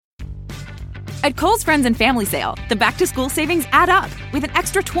At Kohl's Friends and Family Sale, the back-to-school savings add up with an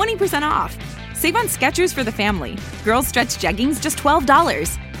extra 20% off. Save on Skechers for the family, girls' stretch jeggings just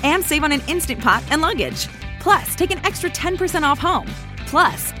 $12, and save on an Instant Pot and luggage. Plus, take an extra 10% off home.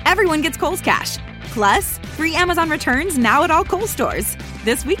 Plus, everyone gets Kohl's Cash. Plus, free Amazon returns now at all Kohl's stores.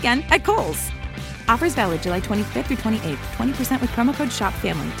 This weekend at Kohl's. Offers valid July 25th through 28th. 20% with promo code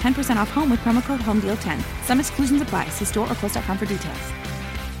SHOPFAMILY. 10% off home with promo code HOMEDEAL10. Some exclusions apply. See store or Kohl's.com for details.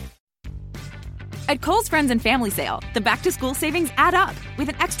 At Kohl's Friends and Family Sale, the back-to-school savings add up with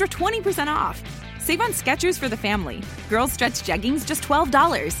an extra 20% off. Save on Skechers for the family, girls' stretch jeggings just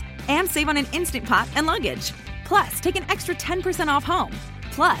 $12, and save on an Instant Pot and luggage. Plus, take an extra 10% off home.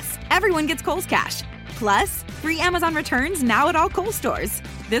 Plus, everyone gets Kohl's Cash. Plus, free Amazon returns now at all Kohl's stores.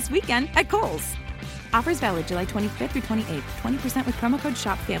 This weekend at Kohl's. Offers valid July 25th through 28th. 20% with promo code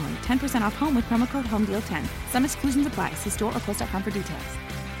SHOPFAMILY. 10% off home with promo code HOMEDEAL10. Some exclusions apply. See store or Kohl's.com for details.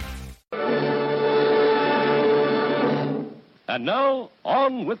 And now,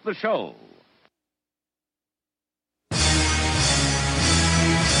 on with the show.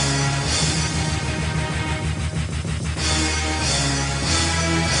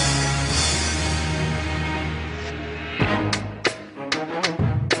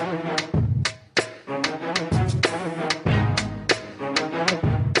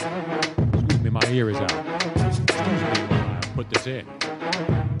 Excuse me, my ear is out. Excuse me while I put this in.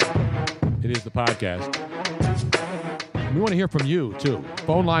 It is the podcast. We want to hear from you, too.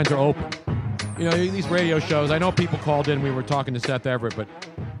 Phone lines are open. You know, these radio shows, I know people called in. We were talking to Seth Everett, but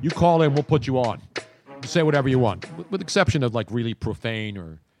you call in, we'll put you on. You say whatever you want, with the exception of, like, really profane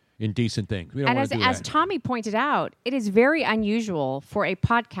or indecent things. We don't want to do that. And as Tommy pointed out, it is very unusual for a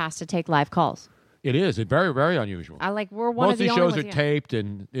podcast to take live calls. It is. It's very, very unusual. We're one of the only ones. Most of these shows are taped,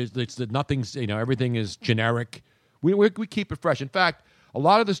 and it's nothing's, everything is generic. We keep it fresh. In fact, a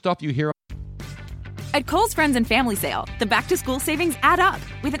lot of the stuff you hear. At Kohl's Friends and Family Sale, the back-to-school savings add up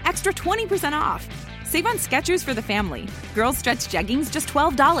with an extra 20% off. Save on Skechers for the family, girls' stretch jeggings just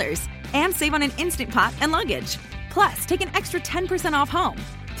 $12, and save on an Instant Pot and luggage. Plus, take an extra 10% off home.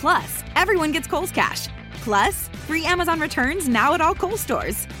 Plus, everyone gets Kohl's Cash. Plus, free Amazon returns now at all Kohl's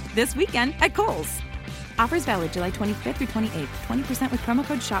stores. This weekend at Kohl's. Offers valid July 25th through 28th. 20% with promo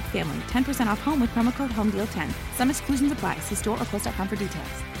code SHOPFAMILY. 10% off home with promo code HOMEDEAL10. Some exclusions apply. See store or Kohl's.com for details.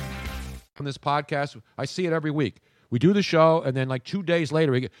 On this podcast, I see it every week. We do the show, and then like 2 days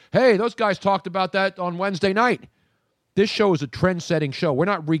later, we get, hey, those guys talked about that on Wednesday night. This show is a trend-setting show. We're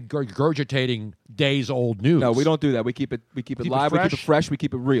not regurgitating days-old news. No, we don't do that. We keep it live, we keep it fresh, we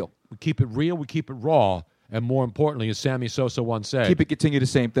keep it real. We keep it real, we keep it raw, and more importantly, as Sammy Sosa once said, keep it continue the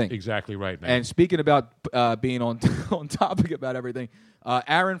same thing. Exactly right, man. And speaking about being on topic about everything,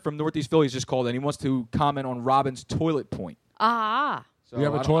 Aaron from Northeast Philly just called in. He wants to comment on Robin's toilet point. Ah. So you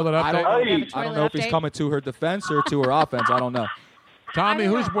have a toilet update? I don't know if he's coming to her defense or to her offense. I don't know. Tommy,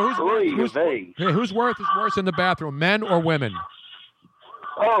 who's worse in the bathroom, men or women?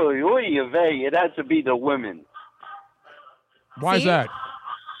 Oh, it has to be the women. Why is that?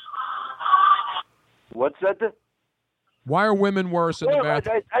 What's that? Why are women worse in the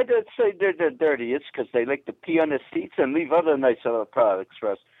bathroom? I didn't say they're dirty. It's because they like to pee on the seats and leave other nice other products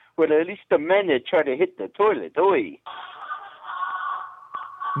for us. Well, at least the men that try to hit the toilet. Oy.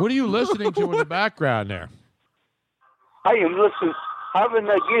 What are you listening to in the background there? I am listening. Having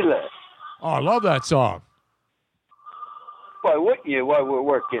Nagila. Oh, I love that song. Why wouldn't you while we're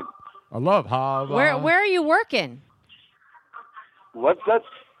working? I love Hava. Where are you working? What's that?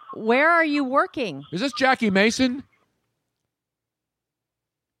 Where are you working? Is this Jackie Mason?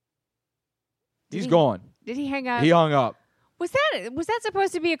 He's gone. Did he hang up? He hung up. Was that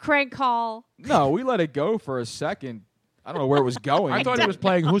supposed to be a Craig call? No, we let it go for a second. I don't know where it was going. I thought he was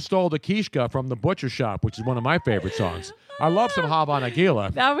playing Who Stole the Kishka from the Butcher Shop, which is one of my favorite songs. I love some Hava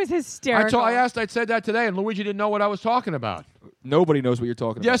Nagila. That was hysterical. I said that today, and Luigi didn't know what I was talking about. Nobody knows what you're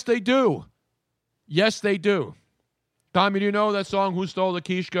talking about. Yes, they do. Yes, they do. Tommy, do you know that song, Who Stole the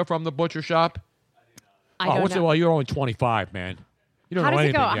Kishka from the Butcher Shop? I don't know. Well, you're only 25, man. You don't know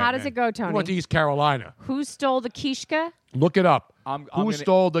anything yet, How does it go, Tony? You went to East Carolina. Who stole the Kishka? Look it up. Who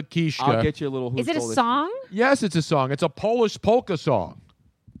stole the Kishka? I'll get you a little. Is it a song? Yes, it's a song. It's a Polish polka song.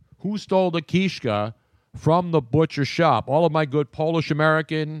 Who stole the Kishka from the Butcher Shop? All of my good Polish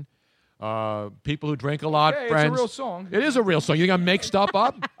American people who drink a lot, friends. It's a real song. It is a real song. You're going to make stuff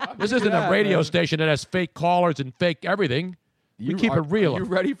up? This isn't a radio station that has fake callers and fake everything. We keep it real. Are you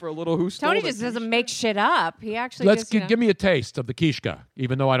ready for a little Who Stole Tony just doesn't make shit up. He actually give me a taste of the Kishka,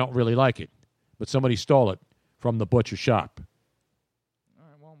 even though I don't really like it. But somebody stole it from the Butcher Shop. All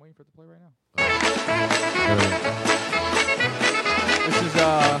right, well, I'm waiting for it to play right now. This is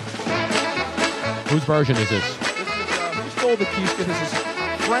Whose version is this? Who stole the Kishka? This is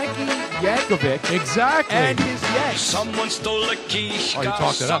Frankie Yankovic. Exactly. And his Yanks. Someone stole a Kishka. Oh, you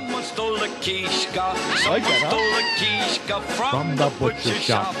talked it up. Someone stole a Kishka. like Someone that, huh? stole a Kishka From the butcher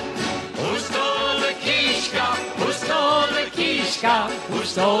shop. Who stole the Kishka? Who stole the Kishka? Who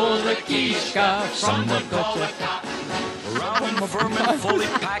stole the Kishka from the butcher shop? Round firm and fully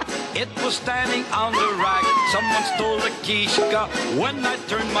packed, it was standing on the rack. Someone stole the Kishka when I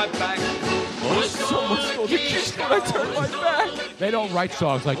turned my back. Who Someone stole the Kishka when I turned my back. They don't write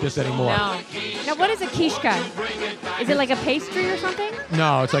songs like this anymore. No. Now, what is a Kishka? Is it like a pastry or something?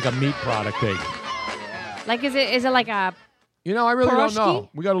 No, it's like a meat product thing. Like, is it like a... You know, I really don't Pierogi? know.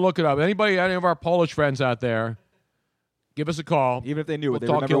 We got to look it up. Any of our Polish friends out there, give us a call. Even if they knew We'll it, they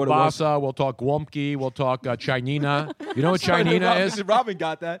talk remember what it was. kielbasa, we'll talk gwomki, we'll talk chinina. You know what chinina is? Robin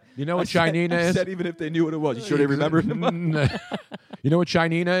got that. You know what I said- chinina I is? said even if they knew what it was. You sure they remembered? You know what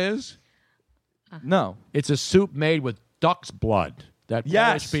chinina is? No. It's a soup made with duck's blood that Yes.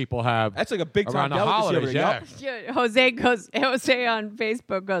 Polish people have. That's like a big around time the delicacy holidays. over there. Yeah. Yup. Jose on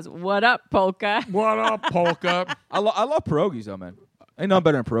Facebook goes, "What up, polka?" What up, polka? I love pierogies though, man. Ain't nothing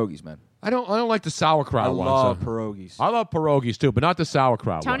better than pierogies, man. I don't like the sauerkraut I ones. love pierogies. I love pierogies too, but not the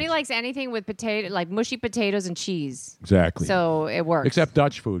sauerkraut Tony ones. likes anything with potato, like mushy potatoes and cheese. Exactly. So it works. Except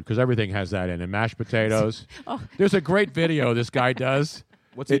Dutch food, because everything has that in it. Mashed potatoes. There's a great video this guy does.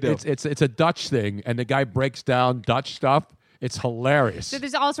 What's he do? It's a Dutch thing, and the guy breaks down Dutch stuff. It's hilarious. So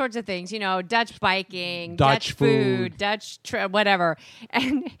there's all sorts of things, Dutch biking, Dutch food. Dutch whatever.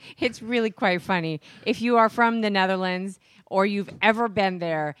 And it's really quite funny. If you are from the Netherlands or you've ever been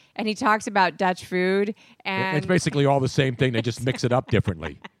there, and he talks about Dutch food, and It's basically all the same thing. They just mix it up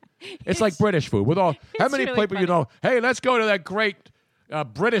differently. It's like British food. With all how it's many really people you funny. know? Hey, let's go to that great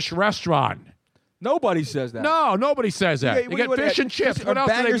British restaurant. Nobody says that. No, nobody says that. Yeah, they get what- fish and chips. or What else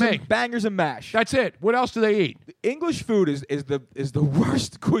do they bangers make? And, bangers and mash. That's it. What else do they eat? English food is the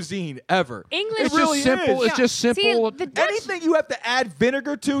worst cuisine ever. English It's It really just simple. is. It's just See, simple. the Dutch- Anything you have to add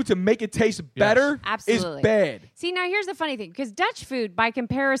vinegar to make it taste better Absolutely. is bad. See, now here's the funny thing, because Dutch food, by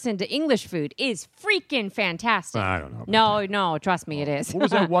comparison to English food, is freaking fantastic. I don't know. No, trust me, it is. What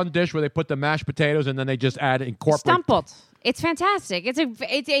was that one dish where they put the mashed potatoes and then they just incorporate? Stumpelt. It's fantastic. It's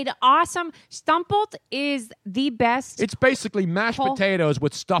an awesome. Stumpelt is the best. It's basically mashed Whole- potatoes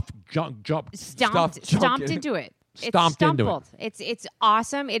with stuffed stomped junk in it. into it. Stomped it's into it. Stumpelt. It's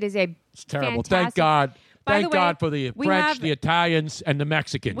awesome. It is a It's terrible. fantastic. Thank God. By Thank the way, God for the we French, have- the Italians, and the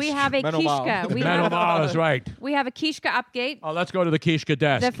Mexicans. We have a Metal Mile. Kishka. We Metal have, Mile is right. we have a Kishka update. Oh, let's go to the Kishka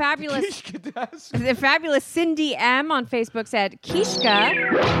desk. The fabulous Cindy M on Facebook said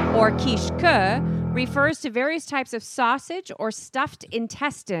Kishka or Kishka refers to various types of sausage or stuffed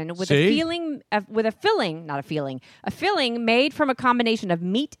intestine with See? a filling made from a combination of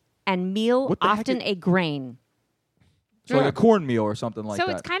meat and meal, What the heck often a grain. So like a cornmeal or something like So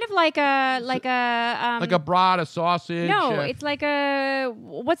that. it's kind of like a like a brat, a sausage. no, it's like a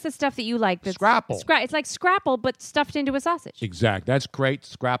what's the stuff that you like? That's Scrapple. It's like scrapple, but stuffed into a sausage. Exact. That's great.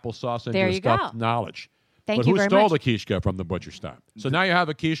 Scrapple sausage There and you stuffed go. knowledge. Thank but you who very stole much. the Kishka from the butcher stop? So now you have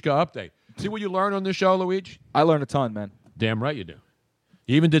a Kishka update. See what you learned on this show, Luigi? I learned a ton, man. Damn right you do.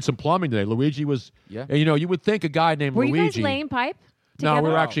 You even did some plumbing today. Luigi was, Yeah. and, you would think a guy named Were Luigi. you guys laying pipe? No,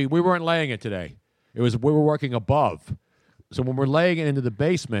 together? we weren't laying it today. We were working above. So when we're laying it into the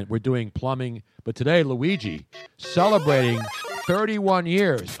basement, we're doing plumbing. But today, Luigi, celebrating 31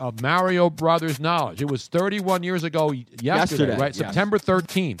 years of Mario Brothers knowledge. It was 31 years ago yesterday, right? yes. September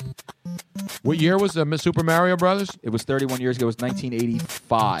 13th. What year was the Super Mario Brothers? It was 31 years ago. It was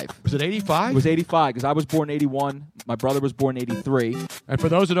 1985. Was it 85? It was 85 because I was born in 81. My brother was born in 83. And for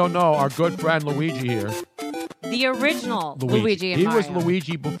those who don't know, our good friend Luigi here. The original Luigi and He Mario. was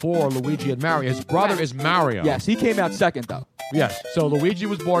Luigi before Luigi and Mario. His brother Right. is Mario. Yes, he came out second though. Yes. So Luigi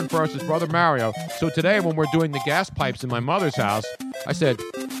was born first, his brother Mario. So today when we're doing the gas pipes in my mother's house, I said,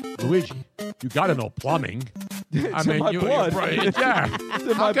 Luigi, you got to know plumbing. I in my blood. Yeah.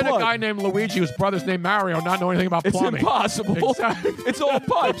 in How my can a blood. guy named Luigi whose brother's named Mario not know anything about It's plumbing? impossible. Exactly. It's all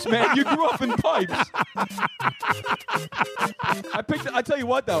pipes, man. You grew up in pipes. I tell you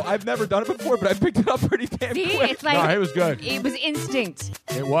what though, I've never done it before, but I picked it up pretty damn See, quick. it's like No, it was good. It was instinct.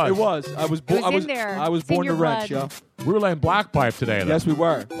 It was. It was. I was. was in there. I was It's in born to your wrench, blood. yo. We were laying black pipe today, though. Yes, we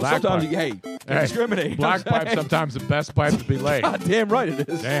were. Black Sometimes, pipe. hey, Hey, discriminate. Black pipe sometimes the best pipe to be laid. God damn right it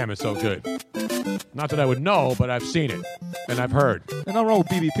is. Damn, it's so good. Not that I would know, but I've seen it. And I've heard. And nothing wrong with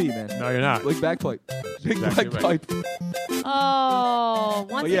BBP, man. No, you're not. Big backpipe. Big Exactly black right. pipe. Oh,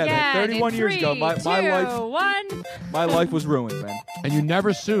 once yeah, man, again, 31 in years ago, 3, my 2, life- 1. My life was ruined, man. And you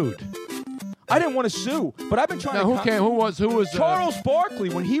never sued. I didn't want to sue, but I've been trying Now, to. who was Charles Barkley,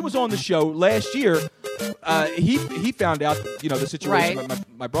 when he was on the show last year, he found out, the situation Right. with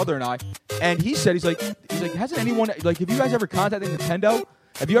my brother and I, and he said, he's like, hasn't anyone, have you guys ever contacted Nintendo?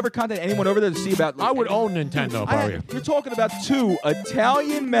 Have you ever contacted anyone over there to see about? I would own Nintendo if I were you. You're talking about two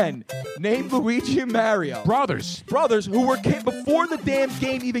Italian men named Luigi and Mario. Brothers who came before the damn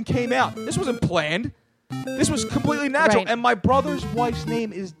game even came out. This wasn't planned. This was completely natural. Right. And my brother's wife's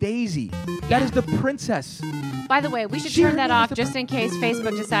name is Daisy. That is the princess. By the way, we should She turn that removed off the just in case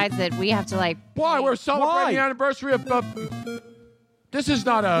Facebook decides that we have to Why? We're celebrating the Why? anniversary of. This is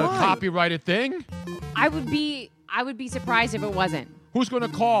not a Why? copyrighted thing. I would be surprised if it wasn't. Who's going to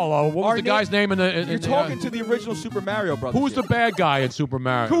call? What was Our the name- guy's name in the? You're talking to the original Super Mario Brothers. Who's the bad guy in Super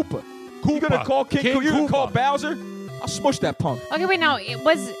Mario? Koopa. You gonna call King Koopa? You gonna call Bowser? I'll smush that punk. Okay, wait, no, it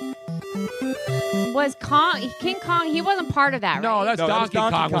was King Kong. He wasn't part of that, right? No, that's No, that was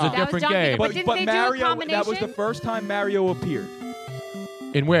Donkey Kong. Donkey Was a Kong. That was different Donkey game. Kong. But didn't they do a Mario, that was combination? the first time Mario appeared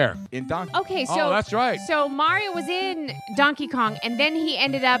In where? in Donkey. Okay, so that's right. So Mario was in Donkey Kong, and then he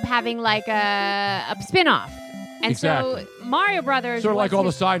ended up having like a spin-off. And Exactly. so Mario Brothers Sort of like all the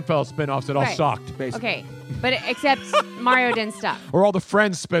his- Seinfeld spin-offs that all Right. sucked. Basically. Okay, but except Mario didn't stop. Or all the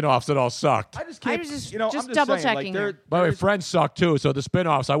Friends spin-offs that all sucked. I just can't. I was just- I'm just saying, double-checking there- here. By the way, there's- Friends sucked too, so the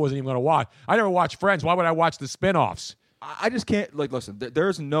spin-offs I wasn't even going to watch. I never watched Friends. Why would I watch the spin-offs? I just can't. Listen,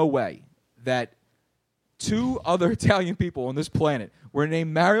 there's no way that two other Italian people on this planet were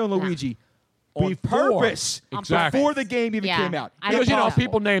named Mario and Luigi on Before. purpose Exactly. before the game even Yeah. came out. I don't Because, know.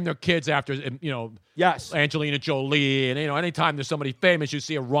 people name their kids after, Yes. Angelina Jolie, and, anytime there's somebody famous, you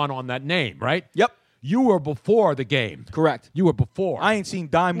see a run on that name, right? Yep. You were before the game. Correct. You were before. I ain't seen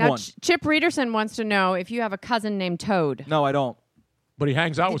dime Now, one. Chip Reederson wants to know if you have a cousin named Toad. No, I don't. But he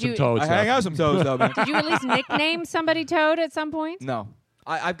hangs out Did with you- some toads. I hang out with some toads though, man. Did you at least nickname somebody Toad at some point? No.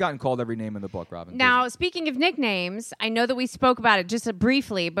 I've gotten called every name in the book, Robin. Now, speaking of nicknames, I know that we spoke about it just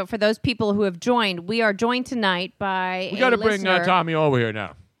briefly, but for those people who have joined, we are joined tonight by We a got to bring listener. Tommy over here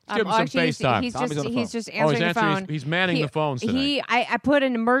now. Let's give him some actually, FaceTime. He's Tommy's on the phone. just Oh, answering he's the answering- phone. he's manning the phones tonight. I put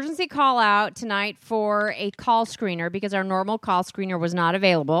an emergency call out tonight for a call screener because our normal call screener was not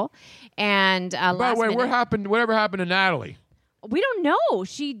available. And By the last way, minute, whatever happened to Natalie? we don't know.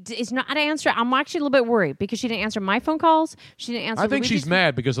 She is not answering. I'm actually a little bit worried because she didn't answer my phone calls. She didn't answer. I think Luigi's she's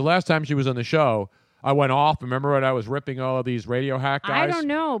mad because the last time she was on the show, I went off. Remember when I was ripping all of these radio hack guys? I don't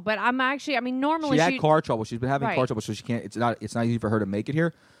know, but normally she had car trouble. She's been having Right. car trouble, so she can't. It's not easy for her to make it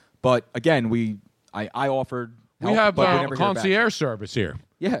here. But again, I offered. We help, have but we a never hear back. concierge service here.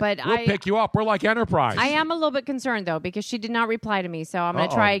 Yeah. But We'll pick you up. We're like Enterprise. I am a little bit concerned though because she did not reply to me, so I'm going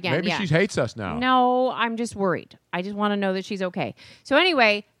to try again. Maybe yeah. she hates us now. No, I'm just worried. I just want to know that she's okay. So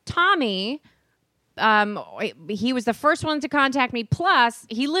anyway, Tommy, he was the first one to contact me. Plus,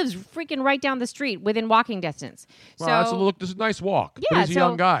 he lives freaking right down the street, within walking distance. Well, this is a nice walk. Yeah, but he's a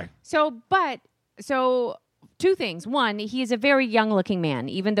young guy. So two things. One, he is a very young-looking man,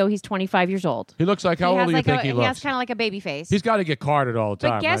 even though he's 25 years old. He looks like how He old has do you like think he he looks? has kind of like a baby face. He's got to get carded all the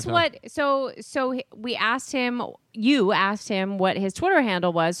time. But guess right? what? So we asked him. You asked him what his Twitter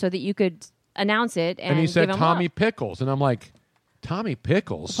handle was, so that you could announce it. And he said give him Tommy love. Pickles, and I'm like, Tommy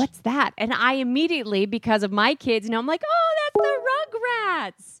Pickles? What's that? And I immediately, because of my kids, I'm like, oh, that's the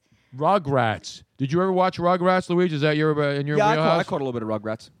Rugrats. Rugrats. Did you ever watch Rugrats, Luigi? Is that in your Yeah, I wheelhouse? caught a little bit of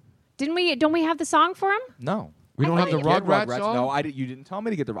Rugrats. Don't we have the song for him? No. We don't I have the can get Rugrats song? No, you didn't tell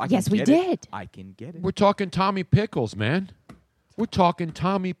me to get the. I Yes, can we get did. It. I can get it. We're talking Tommy Pickles, man. We're talking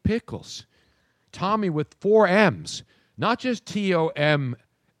Tommy Pickles. Tommy with 4 M's. Not just Tommy.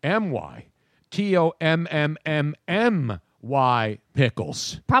 Tommy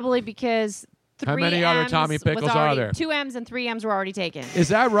Pickles. Probably because How 3 many other M's Tommy was Pickles are already- there? 2 M's and 3 M's were already taken. Is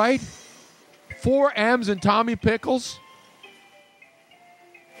that right? 4 M's and Tommy Pickles?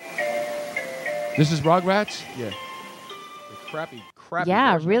 This is Rugrats? Yeah. The crappy.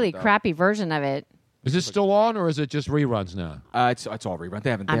 Yeah, version of really it, though. crappy version of it. Is this still on, or is it just reruns now? It's all rerun.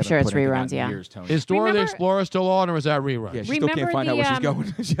 They haven't. I'm they sure haven't it's put anything out reruns, in yeah. Years, Tony. Is Dora the Remember- Explorer still on, or is that rerun? Yeah, she still can't Remember find out where she's the,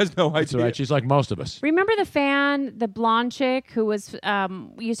 going. She has no That's idea. right. She's like most of us. Remember the blonde chick who was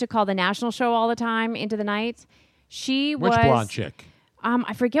we used to call the national show all the time, Into the Night? She Which was blonde chick?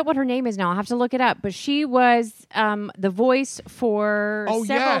 I forget what her name is now. I'll have to look it up. But she was the voice for Oh,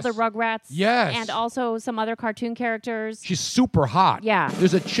 several yes. of the Rugrats. Yes. And also some other cartoon characters. She's super hot. Yeah.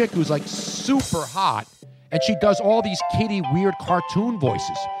 There's a chick who's like super hot, and she does all these kitty weird cartoon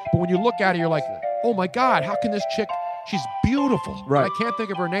voices. But when you look at her, you're like, oh my God, how can this chick? She's beautiful. Right. I can't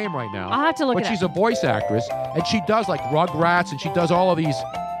think of her name right now. I'll have to look But it she's up. a voice actress, and she does like Rugrats, and she does all of these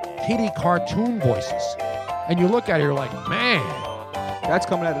kitty cartoon voices. And you look at her, you're like, man, That's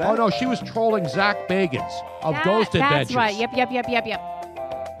coming out of that. Oh, no, she was trolling Zach Bagans of Ghost Adventures. That's right. Yep.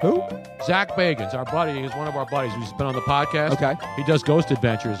 Who? Zach Bagans, our buddy. He's one of our buddies who's been on the podcast. Okay. He does Ghost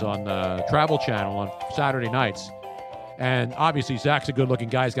Adventures on Travel Channel on Saturday nights. And obviously, Zach's a good-looking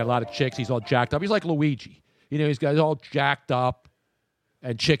guy. He's got a lot of chicks. He's all jacked up. He's like Luigi. He's all jacked up,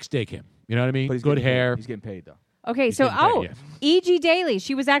 and chicks dig him. You know what I mean? But he's good getting hair. Paid. He's getting paid, though. Okay, He's so, getting paid, E.G. Daily.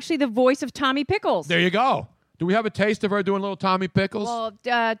 She was actually the voice of Tommy Pickles. There you go. Do we have a taste of her doing little Tommy Pickles?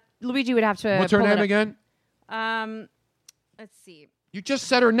 Well, Luigi would have to. What's her pull it name up. again? Let's see. You just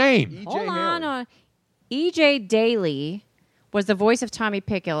said her name. Hold on. E.J. Daily was the voice of Tommy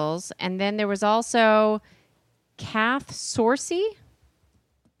Pickles, and then there was also Kath Sorsey.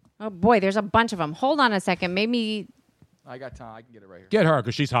 Oh boy, there's a bunch of them. Hold on a second. Maybe. I got time. I can get it right here. Get her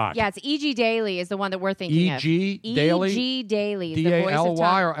because she's hot. Yeah, it's E.G. Daily is the one that we're thinking of. E.G. Daily? E.G. Daily is the voice of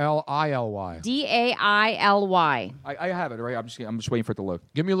D-A-L-Y or L-I-L-Y? D-A-I-L-Y. I have it right. I'm just waiting for it to load.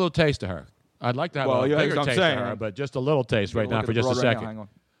 Give me a little taste of her. I'd like to have a bigger taste of her, but just a little taste right now for just a second. Hang on.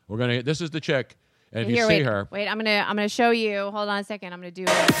 We're gonna. This is the chick, and if you Here, see wait, her, wait. I'm gonna show you. Hold on a second. I'm gonna do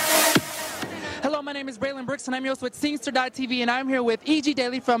it. Hello, my name is Braylon Brooks, and I'm your host with Singster.tv, and I'm here with E.G.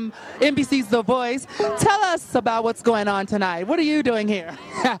 Daily from NBC's The Voice. Tell us about what's going on tonight. What are you doing here?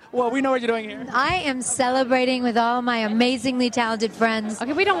 Well, we know what you're doing here. I am celebrating with all my amazingly talented friends.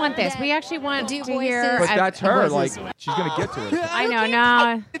 Okay, we don't want this. We actually want to hear. But that's her. Like, voices. she's going to get to it. I know,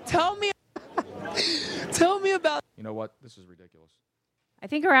 no. Tell me about. You know what? This is ridiculous. I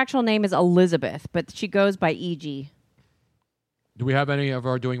think her actual name is Elizabeth, but she goes by E.G. do we have any of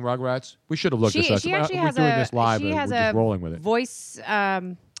her doing Rugrats? We should have looked this up. She actually We're has doing a. this live, she and has we're a just rolling with it. voice.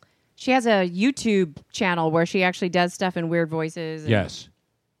 She has a YouTube channel where she actually does stuff in weird voices. Yes,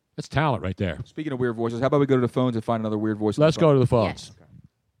 that's talent right there. Speaking of weird voices, how about we go to the phones and find another weird voice? Let's go to the phones. Yes. Okay.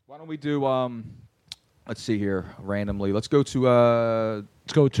 Why don't we do? Let's see here randomly. Let's go to.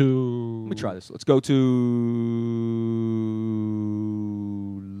 Let's go to. Let me try this. Let's go to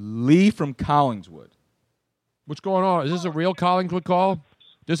Lee from Collingswood. What's going on? Is this a real Collingswood call?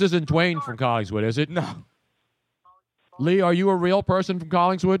 This isn't Dwayne from Collingswood, is it? No. Lee, are you a real person from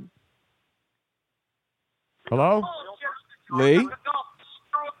Collingswood? Hello? Lee?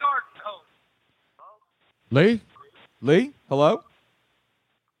 Lee? Lee? Hello?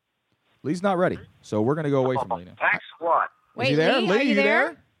 Lee's not ready, so we're going to go away from Lee now. That's what. Wait, Is he there? Lee, Lee, are you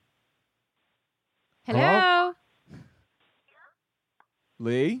there? Hello?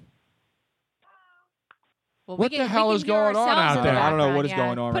 Lee? Well, What the hell is going on out there? I don't know what is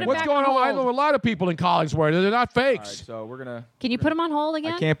going on Put right it What's back going on? on I hold. know a lot of people in Collingswood. They're not All right, fakes. so we're going to... Can you put him on hold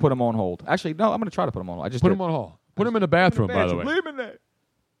again? I can't put him on hold. Actually, no, I'm going to try to put him on hold. I just Put did. him on hold. Put him in the bathroom, by the way. Leave him in there.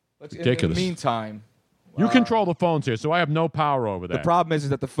 Ridiculous. In the meantime... You control the phones here, so I have no power over that. The problem is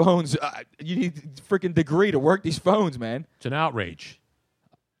that the phones... you need a freaking degree to work these phones, man. It's an outrage.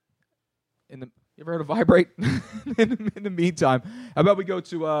 You ever heard of Vibrate? in the meantime, how about we go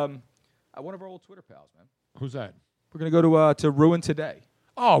to one of our old Twitter pals, man. Who's that? We're going to go to Ruin Today.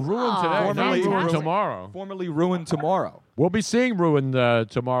 Oh, Ruin today. Formerly Not Ruin fantastic. tomorrow. Formerly Ruin Tomorrow. We'll be seeing Ruin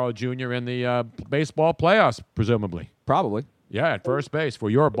tomorrow, Junior, in the baseball playoffs, presumably. Probably. Yeah, at first base for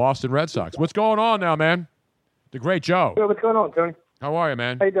your Boston Red Sox. What's going on now, man? The great Joe. Hey, what's going on, Tony? How are you,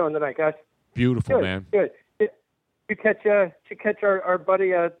 man? How you doing tonight, guys? Beautiful, Good, man. good. Did you catch our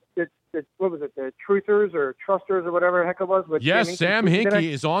buddy, what was it, the Truthers or Trusters or whatever the heck it was? With Yes, Sam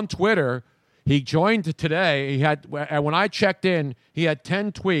Hinkie is on Twitter. He joined today. He had, when I checked in, he had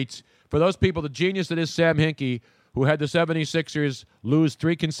 10 tweets. For those people, the genius that is Sam Hinkie, who had the 76ers lose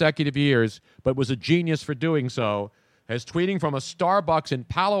 3 consecutive years, but was a genius for doing so, is tweeting from a Starbucks in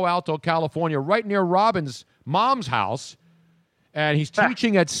Palo Alto, California, right near Robin's mom's house. And he's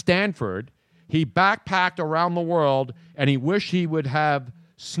teaching at Stanford. He backpacked around the world, and he wished he would have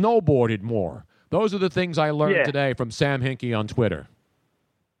snowboarded more. Those are the things I learned today from Sam Hinkie on Twitter.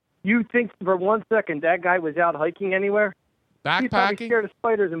 You think for 1 second that guy was out hiking anywhere? He's probably Backpacking? scared of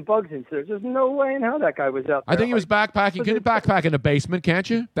spiders and bugs and stuff. There's no way in how that guy was out there. I think he was backpacking. You can backpack in the basement, can't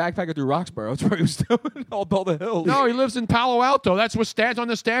you? Backpacker through Roxborough. That's where he was doing all the hills. No, he lives in Palo Alto. That's what stands on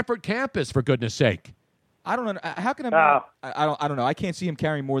the Stanford campus, for goodness sake. I don't know. How can I don't know. I can't see him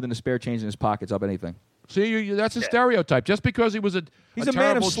carrying more than a spare change in his pockets of anything. See, that's a stereotype. Just because he was He's a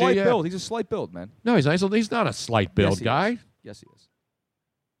man of terrible slight GM. build. He's a slight build, man. No, he's not a slight build Yes, he guy. is. Yes, he is.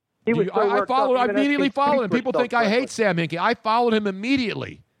 He was so I worked followed. up, I even immediately asking followed him. for People stuff think I like hate that. Sam Hinkie. I followed him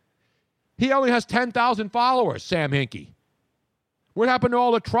immediately. He only has 10,000 followers, Sam Hinkie. What happened to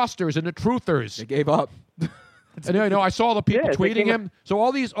all the trusters and the truthers? They gave up. And I saw the people Yeah, they tweeting came him. So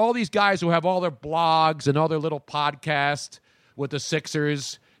all these guys who have all their blogs and all their little podcasts with the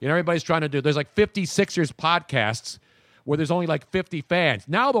Sixers, everybody's trying to do. There's like 50 Sixers podcasts where there's only like 50 fans.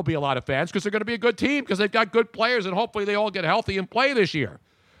 Now there'll be a lot of fans because they're going to be a good team because they've got good players, and hopefully they all get healthy and play this year.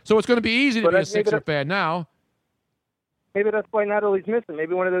 So it's going to be easy to be a Sixer fan now. Maybe that's why Natalie's missing.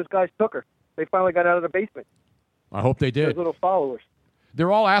 Maybe one of those guys took her. They finally got out of the basement. I hope they did. Those little followers.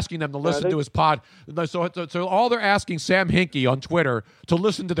 They're all asking them to listen to his pod. So all they're asking Sam Hinkie on Twitter to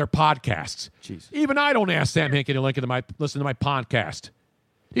listen to their podcasts. Jeez. Even I don't ask Sam Hinkie to listen to my podcast.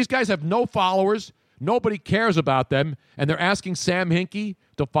 These guys have no followers. Nobody cares about them, and they're asking Sam Hinkie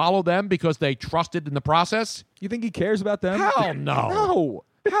to follow them because they trusted in the process. You think he cares about them? Hell no. No.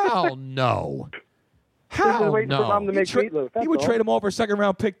 Hell no. Hell waiting for Mom to make meatloaf. He would trade him all for a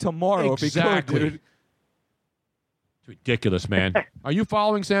second-round pick tomorrow Exactly. if he could, dude. It's ridiculous, man. Are you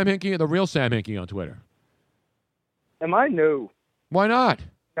following Sam Hinkie, the real Sam Hinkie, on Twitter? Am I? No. Why not?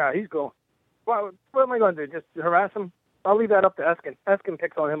 Yeah, he's going. What am I going to do? Just harass him? I'll leave that up to Eskin. Eskin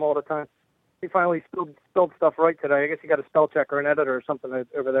picks on him all the time. He finally spelled stuff right today. I guess he got a spell checker, an editor, or something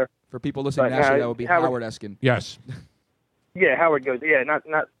over there. For people listening nationally, that would be Howard Eskin. Yes. Yeah, Howard goes. Yeah, not.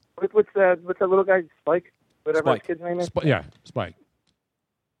 What's that little guy? Spike? Whatever his kid's name is. Spike.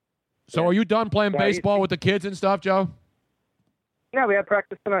 So are you done playing baseball with the kids and stuff, Joe? No, we had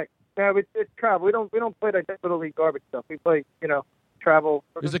practice tonight. No, it's travel. We don't play that little league garbage stuff. We play, travel.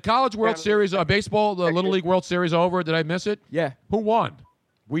 Is the College World Series baseball, the Little League World Series over? Did I miss it? Yeah. Who won?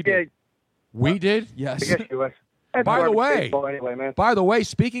 We did. We did? Yes. I guess you was. By the way, anyway, man. By the way,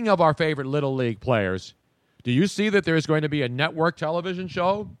 speaking of our favorite Little League players, do you see that there is going to be a network television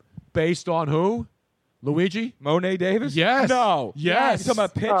show based on who? Luigi? Monet Davis? Yes. No. Yes. You talking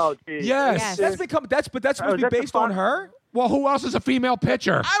about pitch? Oh, geez. Yes. That's supposed to be based on her? Well, who else is a female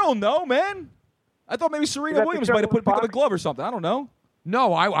pitcher? I don't know, man. I thought maybe Serena Williams might have picked up a glove or something. I don't know.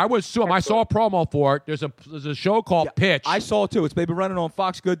 No, I would assume. I saw a promo for it. There's a show called Pitch. I saw it too. They've been running on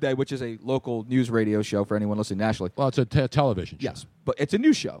Fox Good Day, which is a local news radio show for anyone listening nationally. Well, it's a television show. Yes, but it's a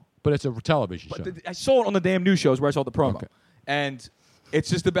news show. But it's a television show. I saw it on the damn news shows where I saw the promo. Okay. And it's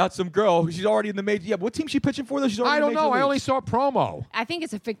just about some girl who's already in the major. Yeah, what team she pitching for though? She's already I don't in the know. major I only leagues. saw a promo. I think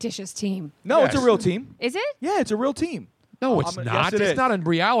it's a fictitious team. No, Yes. it's a real team. Is it? Yeah, it's a real team. No, it's not. Yes, it It's is. not a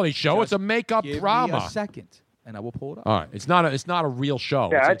reality show. Just it's a makeup give drama. me a second, and I will pull it up. All right, it's not a real show.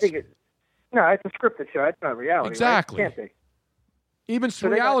 Yeah, It's- I think No, it's a scripted show. It's not reality. Exactly. Right? It can't be. Even So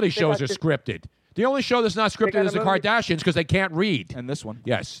they reality got shows are this- scripted. The only show that's not scripted got is the a movie- Kardashians because they can't read. And this one.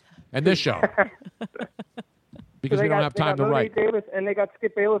 Yes, and this show because So we don't have time to Monet write. Davis, and they got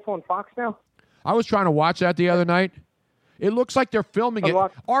Skip Bayless on Fox now. I was trying to watch that the other night. It looks like they're filming it.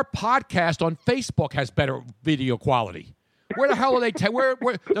 Our podcast on Facebook has better video quality. Where the hell are they? Where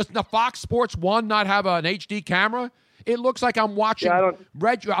does the Fox Sports 1 not have an HD camera? It looks like I'm watching.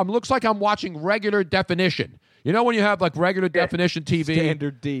 Looks like I'm watching regular definition. You know when you have like regular definition TV,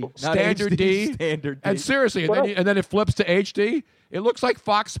 Standard D, not standard HD, D, standard D. and seriously, and then it flips to HD. It looks like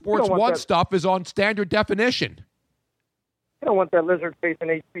Fox Sports want 1 that. stuff is on standard definition. You don't want that lizard face in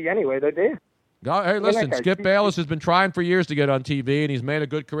HD anyway, though, do you? Hey, listen, Skip Bayless has been trying for years to get on TV, and he's made a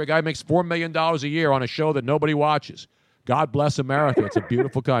good career. Guy makes $4 million a year on a show that nobody watches. God bless America. It's a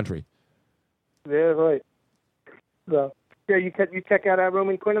beautiful country. Yeah, right. So, yeah, you check out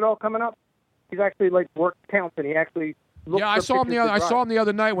Roman Quinn at all coming up? He's actually like work counts, and he actually looks Yeah, I for saw him pitches to I drive. saw him the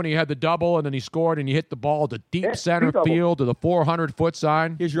other night when he had the double, and then he scored, and he hit the ball to deep Yeah, center two doubles. field to the 400-foot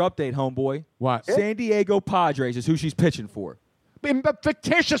sign. Here's your update, homeboy. What? San Diego Padres is who she's pitching for. But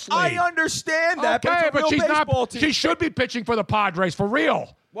fictitiously. I understand that, Okay, but, it's a real she's baseball not. team. She should be pitching for the Padres for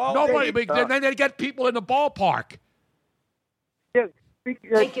real. Well, Nobody. they- Then they get people in the ballpark. Yeah,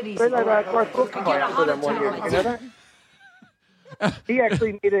 take it easy. Garth Brooks fired for them one year. You know that? He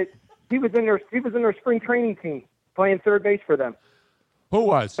actually made it. He was in their spring training team playing third base for them Who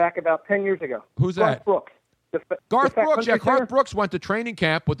was? back about 10 years ago. Who's Garth that? Brooks. Garth the Brooks. Yeah, country singer? Garth Brooks went to training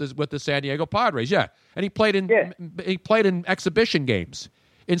camp with the San Diego Padres. Yeah, and he played in exhibition games,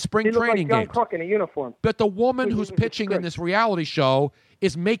 in spring He looked training like John games. Kruk in a uniform. But the woman who's pitching in this reality show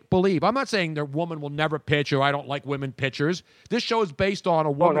is make-believe. I'm not saying the woman will never pitch or I don't like women pitchers. This show is based on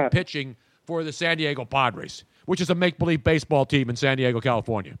a woman happen. pitching for the San Diego Padres, which is a make-believe baseball team in San Diego,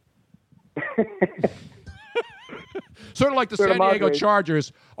 California. Sort of like the Sort of San Diego Padres.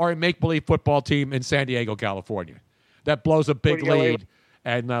 Chargers are a make-believe football team in San Diego, California, that blows a big What do you lead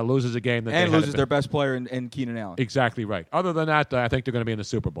and loses a game that they and had loses to- their best player in Keenan Allen. Exactly right. Other than that, I think they're going to be in the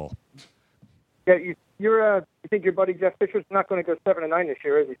Super Bowl. Yeah, you think your buddy Jeff Fisher's not going to go 7-9 this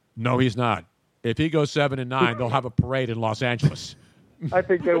year, is he? No, he's not. If he goes 7-9, they'll have a parade in Los Angeles. I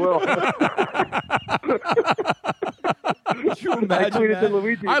think they will. Could you I imagine tweeted to that?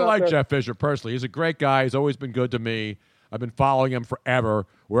 Luigi I about like that. Jeff Fisher personally. He's a great guy. He's always been good to me. I've been following him forever,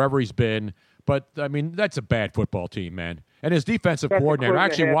 wherever he's been. But, I mean, that's a bad football team, man. And his defensive That's a coordinator, I quarter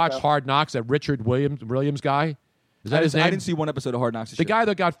actually and a half, watched though. Hard Knocks, that Richard Williams guy. Is that his name? I didn't see one episode of Hard Knocks. The guy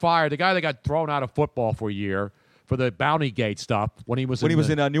that got fired, the guy that got thrown out of football for a year for the Bounty Gate stuff when he was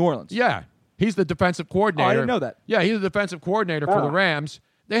in New Orleans. Yeah. He's the defensive coordinator. Oh, I didn't know that. Yeah, he's the defensive coordinator for the Rams.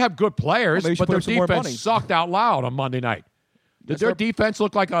 They have good players, Well, maybe you should but their put up some more money. defense sucked out loud on Monday night. Did their defense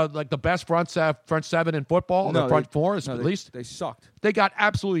look like the best front seven in football? No, the front four, at least? They sucked. They got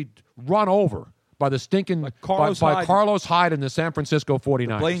absolutely run over by the stinking Carlos by Hyde. Carlos Hyde and the San Francisco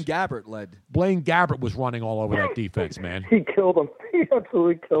 49ers. Blaine Gabbert led. Blaine Gabbert was running all over that defense, man. He killed him. He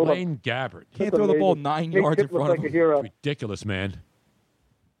absolutely killed him. Blaine Gabbert. Can't throw the ball 9 yards in Kip look front of like a him. hero. Ridiculous, man.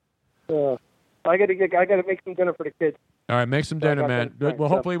 I gotta make some dinner for the kids. All right, make some dinner, man. Well,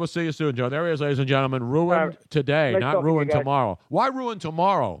 hopefully we'll see you soon, Joe. There he is, ladies and gentlemen. Ruined today, Nice not talking to you ruined guys. tomorrow. Why ruin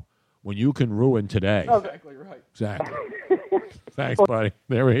tomorrow when you can ruin today? Oh, Exactly right. Exactly. Thanks, buddy.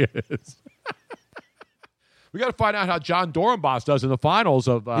 There he is. We got to find out how John Dorenbos does in the finals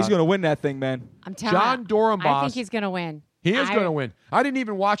of. He's going to win that thing, man. I'm telling John you. Dorenbos. I think he's going to win. He is going to win. I didn't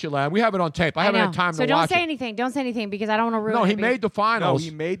even watch it, lad. We have it on tape. I haven't know. had time so to don't watch say it. anything. Don't say anything because I don't want to ruin No, it. he made the finals. No,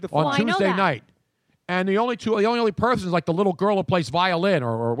 he made the on finals. Well, I know Tuesday that. night. And the only person is like the little girl who plays violin,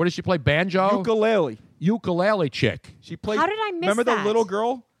 or what does she play? Banjo? Ukulele chick. She played. How did I miss Remember that? the little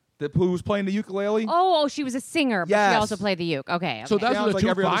girl who was playing the ukulele? Oh, she was a singer, but she Yes. also played the uke. Okay. So that's Sounds the like two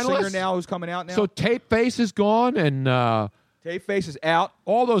every other singer finalists? now who's coming out now. So Tape Face is gone, and Tape Face is out.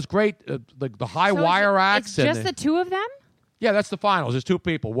 all those great the high wire acts. It's and just the two of them? yeah, that's the finals. There's two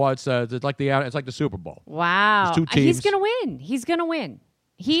people. Well, it's like the Super Bowl. Wow. There's two teams. He's going to win. He's going to win.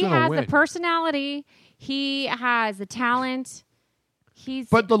 He gonna has win. the personality. He has the talent.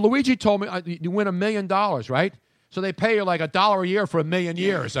 But the Luigi told me you win $1 million, right? So they pay you like $1 a year for 1 million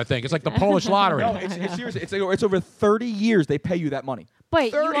years. I think it's like the Polish lottery. No, it's seriously. It's over 30 years they pay you that money.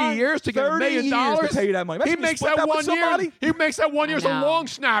 But 30 years to get $1 million. years to pay you that money. He Imagine you makes split that with 1 year. somebody. He makes that 1 year as a know. long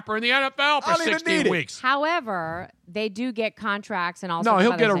snapper in the NFL for I don't even 16 need it. weeks. However, they do get contracts and all No, sorts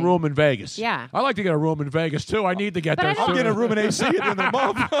he'll of get a other room in Vegas. Yeah. I like to get a room in Vegas too. I need to get But there. I don't- I'm soon. getting a room in AC at the end of the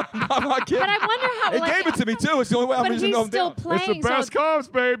month. I'm not kidding. But I wonder how. They like, gave it to me too. It's the only way I'm But going to he's go still down. playing. It's the best so, comes,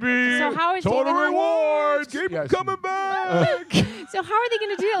 baby. So how is Total he- rewards? Keep Yes. coming back. so how are they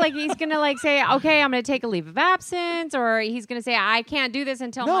going to do it? Like he's going to like say, okay, I'm going to take a leave of absence, or he's going to say, I can't do this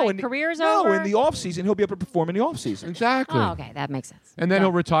until my career's over. in the off season he'll be able to perform in the off season. Exactly. Oh, okay, that makes sense. And then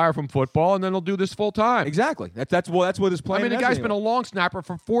he'll retire from football, and then he'll do this full time. Exactly. That's what his plan. I mean, the is guy's anyway. been a long snapper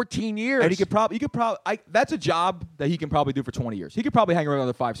for 14 years. And he could probably. That's a job that he can probably do for 20 years. He could probably hang around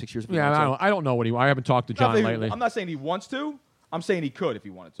another 5-6 years. If he Yeah, wants to. I don't know what I haven't talked to John lately. I'm not saying he wants to. I'm saying he could if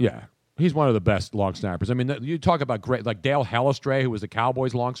he wanted to. Yeah. He's one of the best long snappers. I mean, you talk about great, like Dale Hellestray, who was the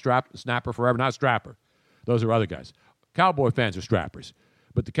Cowboys' long snapper forever, not strapper. Those are other guys. Cowboy fans are strappers.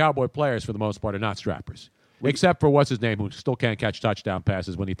 But the Cowboy players, for the most part, are not strappers. Except for what's his name, who still can't catch touchdown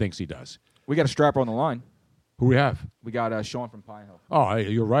passes when he thinks he does. We got a strapper on the line. Who we have? We got Sean from Pine Hill. Oh, hey,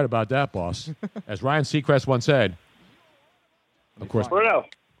 you're right about that, boss. As Ryan Seacrest once said. Of course. Bruno,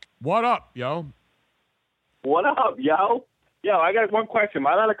 What up, yo? what up, yo? Yo, I got one question. Am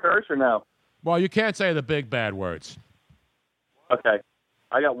I not a curse or no? Well, you can't say the big bad words. Okay.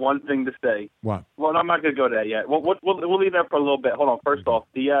 I got one thing to say. What? Well, I'm not going to go to that yet. We'll leave that for a little bit. Hold on. First off,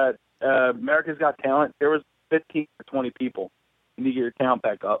 the America's Got Talent, there was 15 or 20 people. You need to get your talent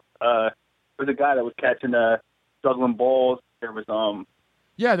back up. There was a guy that was catching juggling balls. There was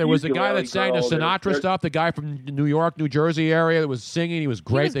Yeah, there was a guy that sang the Ukulele girl. Sinatra stuff, the guy from New York, New Jersey area that was singing. He was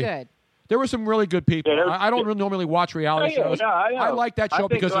great. He was good. There were some really good people. Yeah, I don't normally watch reality Oh, yeah, shows. no, I know. I like that I show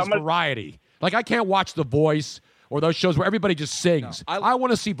think because it's variety. Like, I can't watch The Voice or those shows where everybody just sings. No, I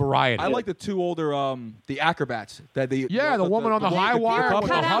want to see variety. I like the two older the acrobats. The woman on the high wire They were with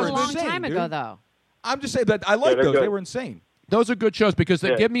cut the out a husband. long Insane, time dude. ago, though. I'm just saying that I like they're those. good. They were insane. Those are good shows because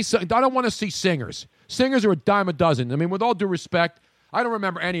they give me some. I don't want to see singers. Singers are a dime a dozen. I mean, with all due respect, I don't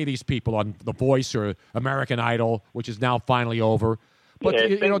remember any of these people on The Voice or American Idol, which is now finally over. But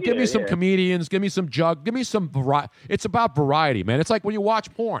Yeah, give me some yeah. comedians, give me some give me some variety. It's about variety, man. It's like when you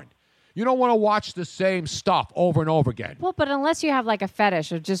watch porn. You don't want to watch the same stuff over and over again. Well, but unless you have like a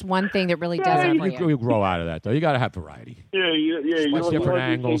fetish of just one thing that really does it for you. You grow out of that, though. You got to have variety. Yeah. Watch different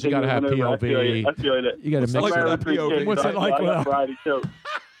angles. You got to have POV. I feel it. You got to mix like it that up. POV? What's it like I got without? variety too.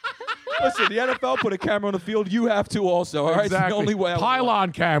 Listen, the NFL put a camera on the field. You have to also. All right, Exactly. it's the only way.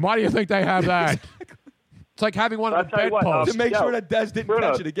 Pylon cam. Why do you think they have that? It's like having one I'll of the tell you what, bedposts. to make Yo, sure that Des didn't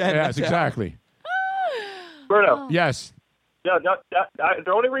Bruno. catch it again. Yes, That's it. exactly. Bruno. Yes. Yeah,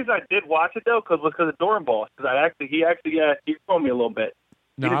 the only reason I did watch it though was because of Dorenbos. Because he told me a little bit.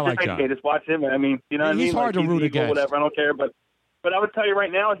 No, I like John. Just watch him. I mean, you know what I mean? He's hard to Like, root he's evil, against. Whatever. I don't care, but But I would tell you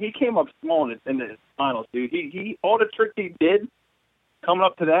right now, he came up small in the finals, dude. He all the tricks he did coming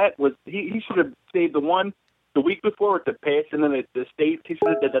up to that was he should have saved the week before with the pass and then the States. He should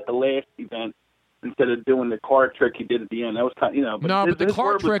have did that the last event instead of doing the card trick he did at the end. That was kind of, but the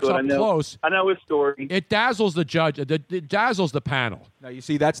card trick's up close. I know his story. It dazzles the judge. It dazzles the panel. Now, you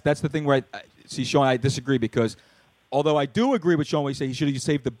see, that's the thing where Sean, I disagree because although I do agree with Sean when he said he should have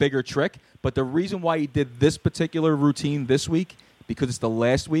saved the bigger trick, but the reason why he did this particular routine this week, because it's the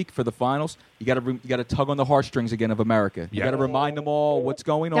last week for the finals, you got to tug on the heartstrings again of America. You got to remind them all what's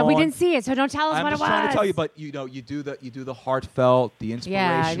going on. No, we didn't see it, so don't tell us what it was. I'm just trying to tell you, but you do the heartfelt, the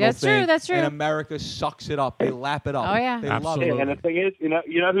inspirational that's thing. True, that's true. And America sucks it up. They lap it up. Oh yeah, they absolutely. love it. And the thing is, you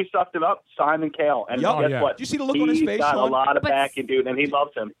know who sucked it up? Simon Cowell. And guess what? Did you see the look on his face, got Sean? a lot of backing, dude, and he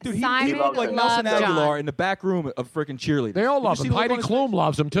loves him. Dude, he Simon looked like Nelson loved Aguilar John. in the back room of freaking cheerleaders. They all Did you love see him. the look Heidi on his Klum face?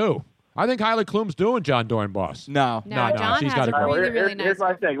 loves him too. I think Heidi Klum's doing John Dornbos. No, John she's has got a to go. really nice. Here's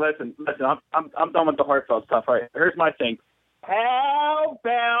my thing. Listen. I'm done with the heartfelt stuff. Right. Here's my thing. How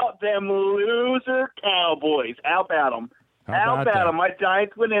about them loser Cowboys? How about them? How about them? My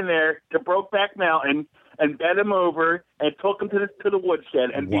Giants went in there to Brokeback Mountain and bent him over and took him to the woodshed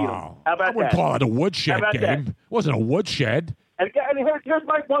and beat him. How about I wouldn't that? call it a woodshed game. It wasn't a woodshed. And here's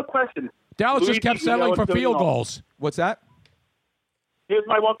my one question. Dallas just kept settling for field goals. What's that? Here's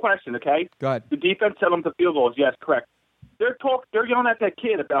my one question, okay? Go ahead. The defense settled them to field goals. Yes, correct. They're yelling at that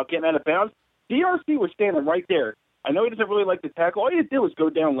kid about getting out of bounds. DRC was standing right there. I know he doesn't really like to tackle. All he had to do was go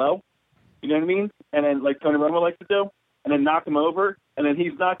down low. You know what I mean? And then, like Tony Romo likes to do, and then knock him over, and then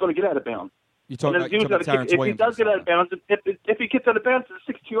he's not going to get out of bounds. You're talking about Terrence if Williams. he does get out of bounds, if he gets out of bounds, it's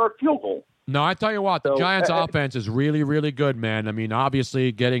a 60-yard field goal. No, I tell you what, the Giants' offense is really, really good, man. I mean,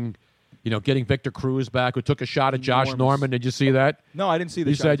 obviously getting Victor Cruz back, who took a shot at Josh Norman. Did you see that? No, I didn't see the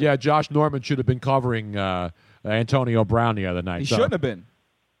He shot. said, yeah, Josh Norman should have been covering Antonio Brown the other night. He shouldn't have been.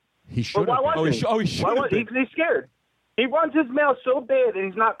 He should have Why been. wasn't he should have been. He's scared. He runs his mouth so bad, and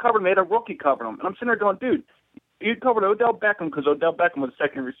he's not covering. They had a rookie covering him. And I'm sitting there going, dude, you covered Odell Beckham because Odell Beckham was the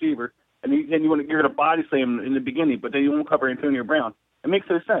second receiver, and you're going to body slam him in the beginning, but then you won't cover Antonio Brown. It makes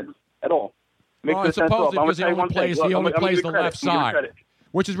no sense at all. Well, it's supposedly because he only plays the left side,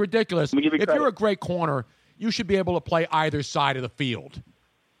 which is ridiculous. If you're a great corner, you should be able to play either side of the field.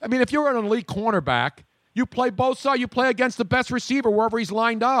 I mean, if you're an elite cornerback, you play both sides. You play against the best receiver wherever he's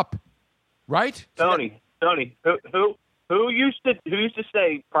lined up, right? Tony, who used to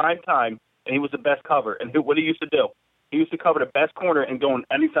say prime time, and he was the best cover, and what he used to do? He used to cover the best corner and go on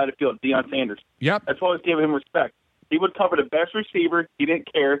any side of the field. Deion Sanders. Yep. That's why I was giving him respect. He would cover the best receiver. He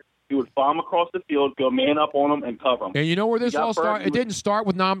didn't care. He would follow him across the field, go man up on him, and cover him. And you know where this all started? It didn't start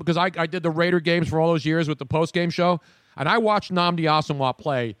with Nam because I did the Raider games for all those years with the post-game show, and I watched Nnamdi Asomugha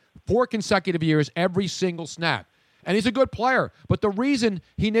play 4 consecutive years every single snap. And he's a good player. But the reason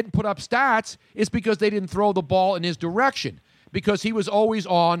he didn't put up stats is because they didn't throw the ball in his direction. Because he was always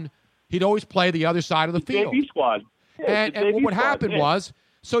he'd always play the other side of the field. JV squad. Yeah, and what happened was,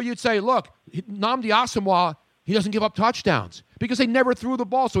 so you'd say, look, Nnamdi Asomugha, he doesn't give up touchdowns because they never threw the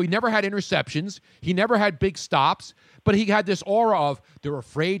ball. So he never had interceptions. He never had big stops. But he had this aura of they're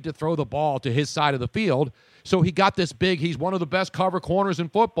afraid to throw the ball to his side of the field. So he got this big, he's one of the best cover corners in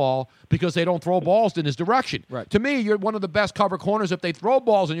football because they don't throw balls in his direction. Right. To me, you're one of the best cover corners if they throw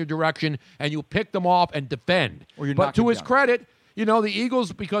balls in your direction and you pick them off and defend. But to his credit, the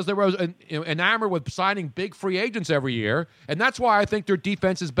Eagles, because they were enamored with signing big free agents every year, and that's why I think their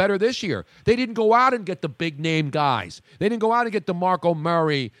defense is better this year. They didn't go out and get the big-name guys. They didn't go out and get DeMarco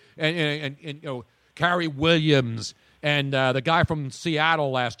Murray and Kerry Williams and the guy from Seattle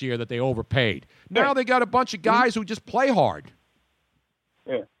last year that they overpaid. Now they got a bunch of guys who just play hard.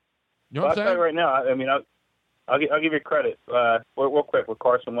 Yeah. You know what I'm saying? I'll tell you right now, I mean, I'll give you credit real quick with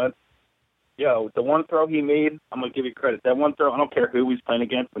Carson Wentz. The one throw he made, I'm going to give you credit. That one throw, I don't care who he's playing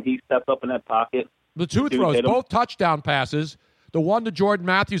against, when he stepped up in that pocket. The two throws, both touchdown passes, the one to Jordan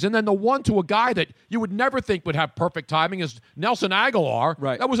Matthews, and then the one to a guy that you would never think would have perfect timing is Nelson Aguilar.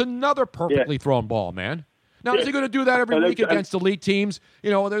 Right. That was another perfectly thrown ball, man. Now, is he going to do that every week against elite teams?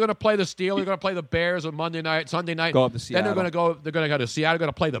 They're going to play the Steelers, they're going to play the Bears on Monday night, Sunday night. Go up to Seattle. Then they're going to go to Seattle,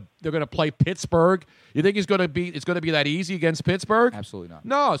 they're going to play Pittsburgh. You think it's going to be that easy against Pittsburgh? Absolutely not.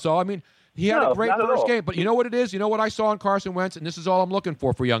 No, so I mean, he had a great first game, but you know what it is? You know what I saw in Carson Wentz, and this is all I'm looking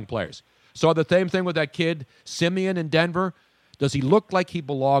for young players. Saw the same thing with that kid, Simeon in Denver. Does he look like he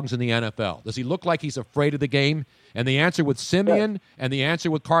belongs in the NFL? Does he look like he's afraid of the game? And the answer with Simeon and the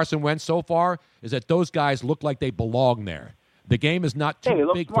answer with Carson Wentz so far is that those guys look like they belong there. The game is not too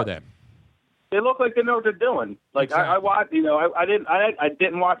big for them. They look like they know what they're doing. Like exactly. I watched, I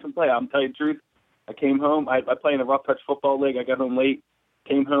didn't watch them play. I'm telling you the truth. I came home. I play in a rough touch football league. I got home late.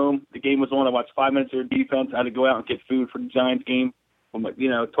 Came home. The game was on. I watched 5 minutes of their defense. I had to go out and get food for the Giants game.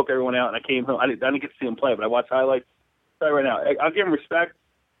 Took everyone out, and I came home. I didn't get to see him play, but I watched highlights. I'll tell you right now, I'll give him respect.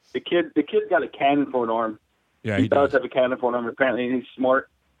 The kid's got a cannon for an arm. Yeah, he does have a cannon for an arm. Apparently, he's smart.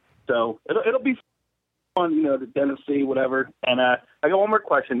 So it'll be fun, the Tennessee, whatever. And I got one more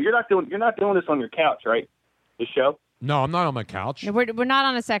question. You're not doing this on your couch, right? The show? No, I'm not on my couch. No, we're not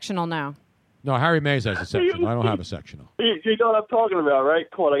on a sectional now. No, Harry Mays has a sectional. I don't have a sectional. You know what I'm talking about, right?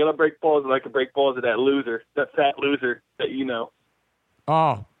 Come on, I got to break balls, and I can break balls of that loser, that fat loser that you know.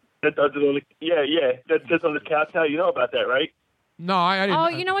 Oh. That does it on the, that sits on the couch now. You know about that, right? No, I didn't. Oh,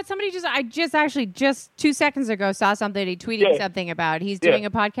 you know what? I just 2 seconds ago saw something. He tweeted something about he's doing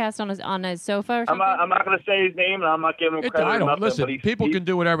a podcast on his sofa or something. I'm not going to say his name, and I'm not giving him credit. I don't listen. People can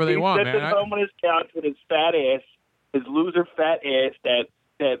do whatever they want, man. He's sitting home on his couch with his fat ass, his loser fat ass. That.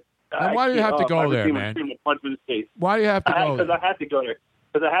 And why do you have to go there, man? Why do you have to go there? Because I have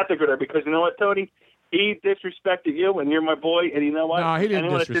to go there. Because you know what, Tony? He disrespected you, and you're my boy. And you know what? No, he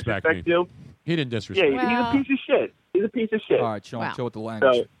didn't disrespect me. You, he didn't disrespect me. Yeah, he's a piece of shit. He's a piece of shit. All right, show with the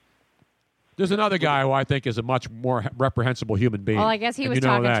language. So, there's another guy who I think is a much more reprehensible human being. Well, I guess he was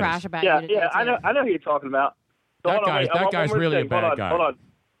talking trash about you today, I know who you're talking about. So that guy's really a bad guy. Hold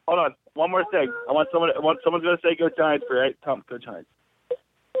on. One more thing. Someone's going to say go Giants, right? Tom, go Giants.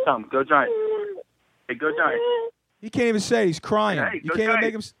 Tom, go Giants. Hey, go Giants. He can't even say it. He's crying. Hey, you can't even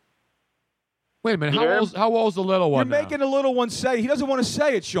make him. Wait a minute. How old's the little one? You're making the little one say it. He doesn't want to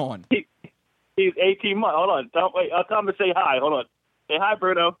say it, Sean. He's 18 months. Hold on. I'll tell him to say hi. Hold on. Say hi,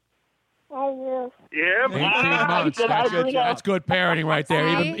 Bruno. Oh, yeah. 18 months. That's good parenting right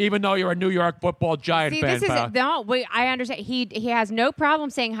there. Even though you're a New York Football Giant fan. I understand. He has no problem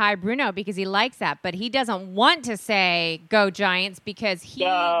saying hi, Bruno, because he likes that, but he doesn't want to say go Giants because he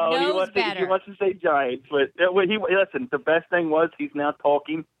knows better. He wants to say Giants, but listen. The best thing was he's now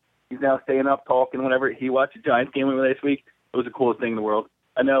talking. He's now staying up talking. Whenever he watched the Giants game with me last week, it was the coolest thing in the world.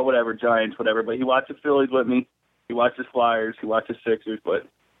 I know, whatever, Giants, whatever, but he watched the Phillies with me. He watched the Flyers. He watched the Sixers, but.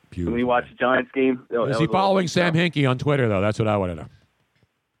 Beautiful. When he watched the Giants game, is he following Sam Hinkie on Twitter though? That's what I want to know.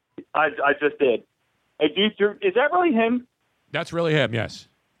 I just did. Hey, dude, is that really him? That's really him. Yes,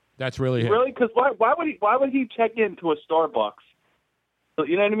 that's really him. Really? Because why would he check into a Starbucks? So,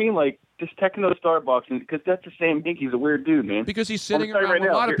 you know what I mean? Like just checking into a Starbucks, because that's the Sam Hinkie. He's a weird dude, man. Because he's sitting around with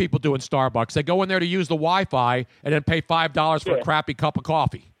a lot of people doing Starbucks. They go in there to use the Wi-Fi and then pay $5 for a crappy cup of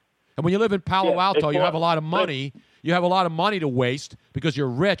coffee. And when you live in Palo Alto, you have a lot of money. You have a lot of money to waste because you're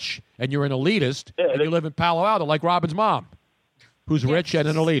rich and you're an elitist, and you live in Palo Alto like Robin's mom, who's rich and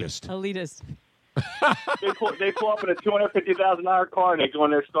an elitist. They pull up in a $250,000 car and they go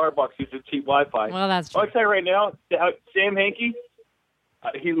in their Starbucks using cheap Wi-Fi. Well, that's true. I'll tell you right now, Sam Hinkie,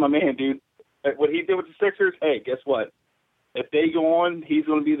 he's my man, dude. What he did with the Sixers, hey, guess what? If they go on, he's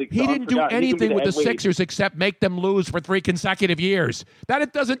going to be the. He didn't do anything with the Sixers except make them lose for 3 consecutive years. That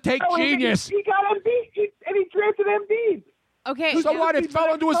it doesn't take genius. He got Embiid, and he drafted Embiid. Okay. So what? It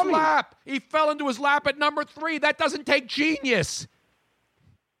fell into his lap. He fell into his lap at number 3. That doesn't take genius.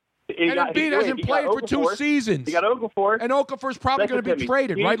 And Embiid hasn't played for 2 seasons. He got Okafor. And Okafor's probably going to be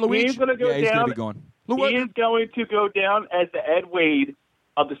traded, right, Luigi? He's going to go down. He's going to be gone. He is going to go down as the Ed Wade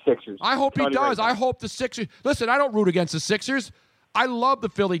of the Sixers. I hope he does. I hope the Sixers. Listen, I don't root against the Sixers. I love the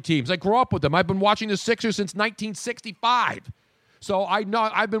Philly teams. I grew up with them. I've been watching the Sixers since 1965. So I know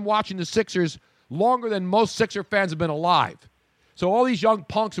I've been watching the Sixers longer than most Sixer fans have been alive. So all these young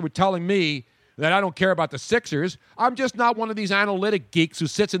punks who were telling me that I don't care about the Sixers, I'm just not one of these analytic geeks who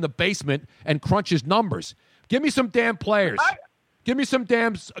sits in the basement and crunches numbers. Give me some damn players. Give me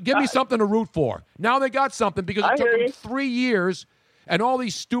something to root for. Now they got something because it took them 3 years and all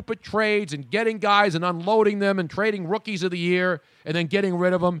these stupid trades and getting guys and unloading them and trading rookies of the year and then getting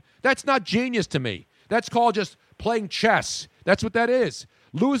rid of them. That's not genius to me. That's called just playing chess. That's what that is.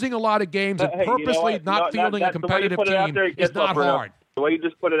 Losing a lot of games and purposely not fielding a competitive team is not hard. The way you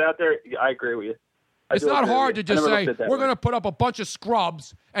just put it out there, I agree with you. It's not hard to just say, we're going to put up a bunch of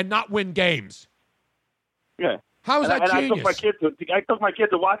scrubs and not win games. Yeah. How is that genius? I took my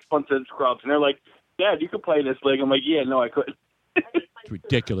kids to watch a bunch of scrubs, and they're like, Dad, you could play in this league. I'm like, yeah, no, I couldn't. It's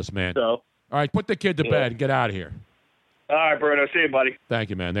ridiculous, man. So, all right, put the kid to bed and get out of here. All right, Bruno. See you, buddy. Thank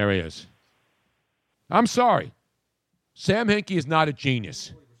you, man. There he is. I'm sorry. Sam Hinkie is not a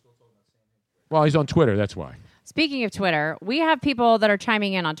genius. Well, he's on Twitter. That's why. Speaking of Twitter, we have people that are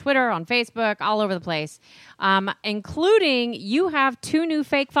chiming in on Twitter, on Facebook, all over the place, including you have 2 new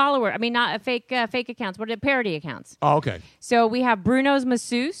fake followers. I mean, not fake accounts, but parody accounts. Oh, okay. So we have Bruno's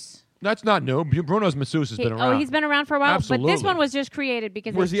Masseuse That's not new. Bruno's masseuse has been around. Oh, he's been around for a while. Absolutely. But this one was just created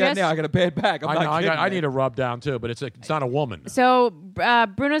because Where's he at now? I got a bad back. I need a rub down too, but it's not a woman. So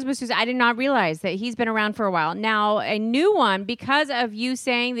Bruno's masseuse, I did not realize that he's been around for a while. Now, a new one, because of you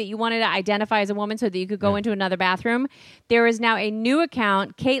saying that you wanted to identify as a woman so that you could go into another bathroom, there is now a new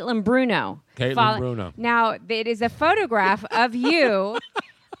account, Caitlin Bruno. Bruno. Now, it is a photograph of you.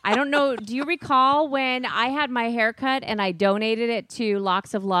 I don't know. Do you recall when I had my hair cut and I donated it to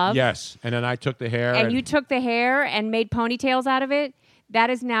Locks of Love? Yes. And then I took the hair. And you took the hair and made ponytails out of it? That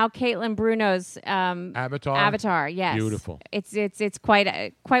is now Caitlin Bruno's avatar. Avatar, yes. Beautiful. It's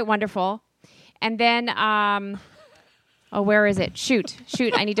quite wonderful. And then, where is it? Shoot!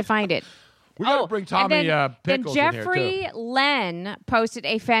 I need to find it. We got to bring Tommy Pickles then in here, Jeffrey too. Len posted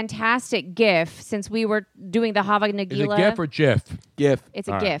a fantastic GIF since we were doing the Hava Nagila. Is it GIF or GIF? GIF. It's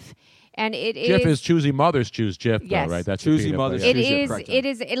a GIF. And it GIF is choosy mothers choose GIF, yes. though, right? That's choosy mothers. It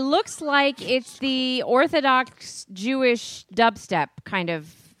is. It looks like it's the Orthodox Jewish dubstep kind of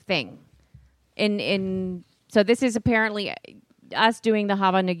thing. So this is apparently us doing the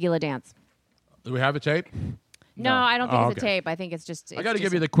Hava Nagila dance. Do we have a tape? No, I don't think it's okay. a tape. I think it's just. I got to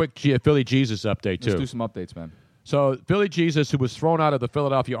give you the quick Philly Jesus update, too. Let's do some updates, man. So, Philly Jesus, who was thrown out of the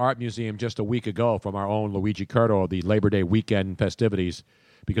Philadelphia Art Museum just a week ago from our own Luigi Curto, the Labor Day weekend festivities,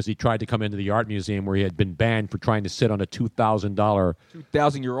 because he tried to come into the art museum where he had been banned for trying to sit on a $2,000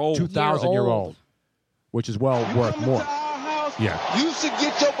 2,000-year-old, which is well worth more. Yeah. You should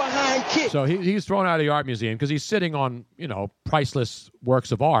get your behind kicked. So he's thrown out of the art museum because he's sitting on, priceless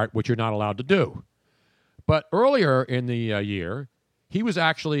works of art, which you're not allowed to do. But earlier in the year, he was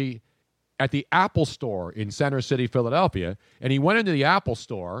actually at the Apple store in Center City, Philadelphia, and he went into the Apple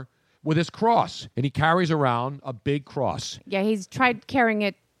store with his cross, and he carries around a big cross. Yeah, he's tried carrying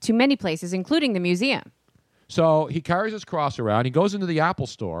it to many places, including the museum. So he carries his cross around. He goes into the Apple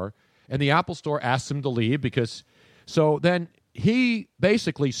store, and the Apple store asks him to leave because... So then he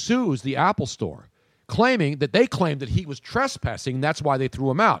basically sues the Apple store, claiming that they claimed that he was trespassing. That's why they threw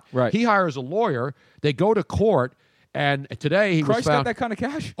him out. Right. He hires a lawyer. They go to court, and today he Christ was found... got that kind of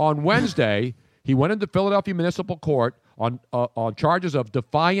cash? On Wednesday, he went into Philadelphia Municipal Court on charges of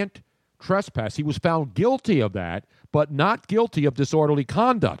defiant trespass. He was found guilty of that, but not guilty of disorderly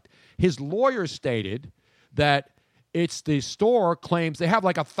conduct. His lawyer stated that it's the store claims they have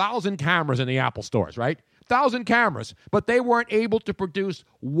like 1,000 cameras in the Apple stores, right? 1,000 cameras, but they weren't able to produce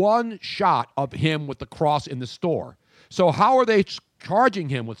one shot of him with the cross in the store. So how are they charging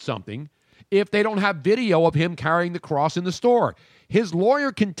him with something if they don't have video of him carrying the cross in the store? His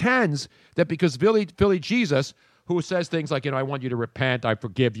lawyer contends that because Philly Jesus, who says things like, I want you to repent, I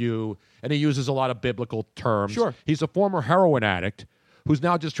forgive you, and he uses a lot of biblical terms. Sure. He's a former heroin addict who's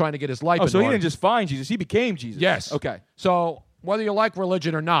now just trying to get his life in so order. he didn't just find Jesus, he became Jesus. Yes. Okay. So whether you like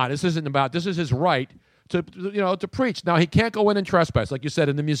religion or not, this is his right to preach. Now, he can't go in and trespass. Like you said,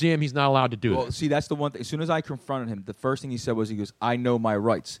 in the museum, he's not allowed to do that. See, that's the one thing. As soon as I confronted him, the first thing he said was, he goes, I know my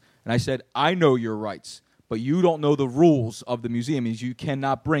rights. And I said, I know your rights, but you don't know the rules of the museum. Is you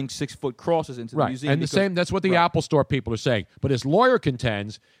cannot bring 6-foot crosses into the museum. And that's what the Apple Store people are saying. But his lawyer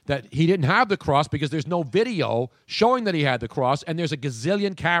contends that he didn't have the cross because there's no video showing that he had the cross, and there's a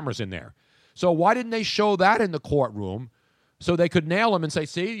gazillion cameras in there. So why didn't they show that in the courtroom so they could nail him and say,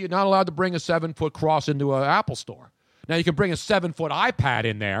 see, you're not allowed to bring a 7-foot cross into an Apple Store. Now you can bring a 7-foot iPad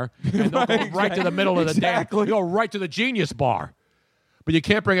in there, and they'll go right to the middle of the day. You'll go right to the Genius Bar. But you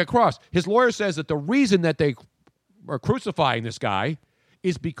can't bring a cross. His lawyer says that the reason that they are crucifying this guy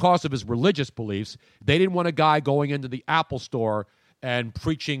is because of his religious beliefs. They didn't want a guy going into the Apple Store and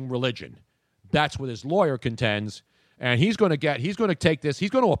preaching religion. That's what his lawyer contends. And he's going to take this. He's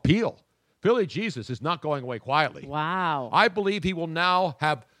going to appeal. Philly Jesus is not going away quietly. Wow. I believe he will now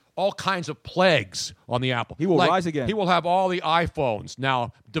have all kinds of plagues on the Apple. He will rise again. He will have all the iPhones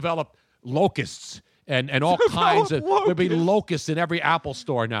now develop locusts and all kinds of... There'll be locusts in every Apple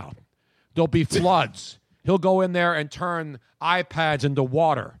store now. There'll be floods. He'll go in there and turn iPads into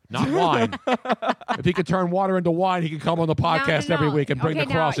water, not wine. If he could turn water into wine, he could come on the podcast every week and bring the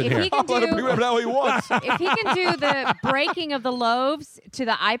cross in here. Let him do whatever he wants. If he can do the breaking of the loaves to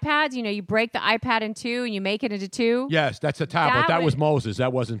the iPads, you break the iPad in two and you make it into two. Yes, that's a tablet. That was Moses.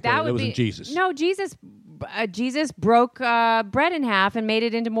 That wasn't Jesus. No, Jesus broke bread in half and made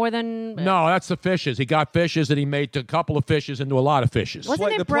it into more than... No, that's the fishes. He got fishes and he made a couple of fishes into a lot of fishes.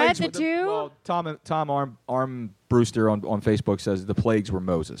 Wasn't it bread the two? Well, Tom Arm Brewster on Facebook says the plagues were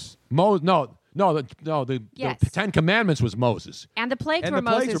Moses. No, The Yes. 10 Commandments was Moses. And the plagues And were the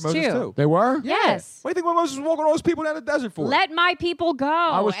plagues Moses, were Moses too. They were? Yes. What do you think when Moses was walking all those people down the desert for? Let my people go.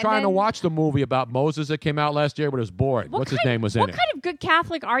 I was And trying to then- watch the movie about Moses that came out last year, but I was bored. What's his name was in What it? kind of good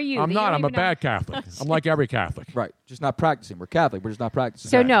Catholic are you? I'm that you not. don't I'm a even know- bad Catholic. I'm like every Catholic. Right. Just not practicing. We're Catholic. We're just not practicing.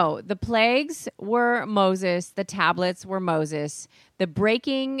 So no, the plagues were Moses. The tablets were Moses. The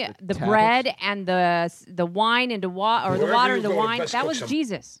breaking the tablets? bread and the wine into water, or the water into wine, that was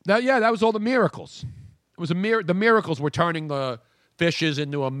Jesus. That was all the miracles. It was the miracles were turning the fishes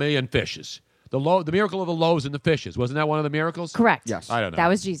into a million fishes. The miracle of the loaves and the fishes. Wasn't that one of the miracles? Correct. Yes. I don't know. That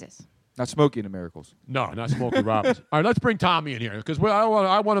was Jesus. Not Smokey and the Miracles. No, not Smokey Robinson. All right, let's bring Tommy in here because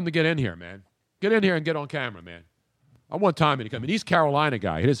I want him to get in here, man. Get in here and get on camera, man. I want Tommy to come in. East Carolina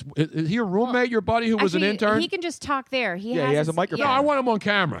guy. Is he your roommate, your buddy who was an Actually, intern? He can just talk there. He Yeah, has he has a his- microphone. No, I want him on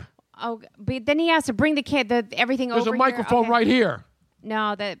camera. Oh, but then he has to bring everything There's over a microphone here. Okay. right here.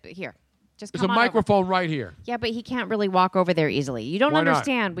 No, here. Just There's come a on over. microphone right here. Yeah, but he can't really walk over there easily. You don't Why not?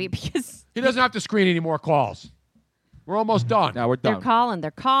 understand. Because He doesn't have to screen any more calls. We're almost done. Now we're they're done. calling.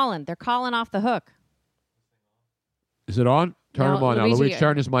 They're calling off the hook. Is it on? Turn No, him on now. Luigi- Luigi,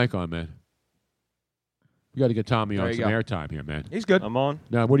 turn his mic on, man. You got to get Tommy There on you some go. airtime here, man. He's good. I'm on.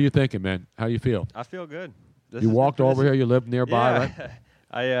 Now, what are you thinking, man? How do you feel? I feel good. This You is walked good. over here. You lived nearby, Yeah.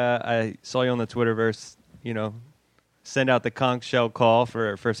 right? I saw you on the Twitterverse. Send out the conch shell call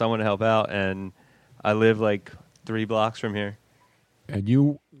for someone to help out, and I live like 3 blocks from here. And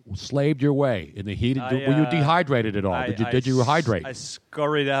you slaved your way in the heat. Were you dehydrated at all? Did you hydrate? I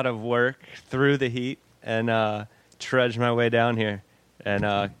scurried out of work through the heat and trudged my way down here,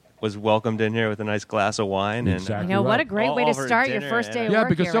 and was welcomed in here with a nice glass of wine. Exactly. You know, what a right. great way to over start your dinner first day of and- Yeah, work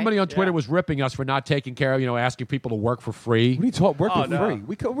because here, somebody right? on Twitter was ripping us for not taking care of, asking people to work for free. What are you talking? Work Oh, for no.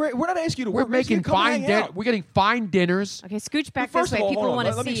 free. We're not asking you to We're work. We're asking you making to come fine hang out. We're getting fine dinners. Okay, scooch back First this of way. all, People hold on. want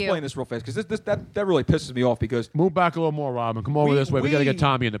to Let me see explain you. this real fast because that really pisses me off because Move back a little more, Robin. Come over this way. We got to get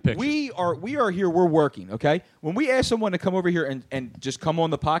Tommy in the picture. We are here. We're working. Okay. When we ask someone to come over here and just come on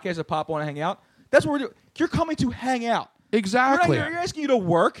the podcast and pop on and hang out, that's what we're doing. You're coming to hang out. Exactly. You're asking you to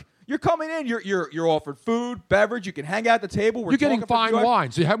work. You're coming in. You're offered food, beverage. You can hang out at the table. We're You're getting talking for a fine few hours.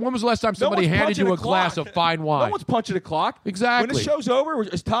 wine. So when was the last time somebody one's handed you a punching a glass clock. of fine wine? No one's punching a clock. Exactly. When the show's over,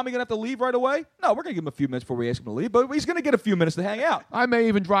 is Tommy going to have to leave right away? No, we're going to give him a few minutes before we ask him to leave, but he's going to get a few minutes to hang out. I may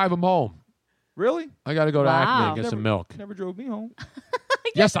even drive him home. Really? I got to go to Acme Wow. and get some milk. Never drove me home.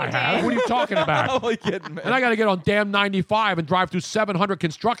 Yes, I have. What are you talking I'm about? only kidding, man. And I got to get on damn 95 and drive through 700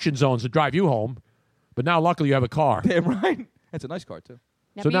 construction zones to drive you home. But now, luckily, you have a car. Damn right. That's a nice car, too.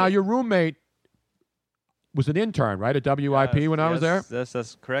 So now your roommate was an intern, right, at WIP when I was there?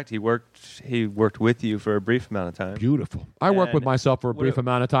 That's correct. He worked with you for a brief amount of time. Beautiful. I worked with And myself for a brief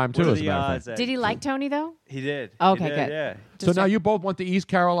amount of time, too, what are as a the matter of odds fact. Did he like Tony though? He did. Okay, He did, good. Yeah. So now you both went to East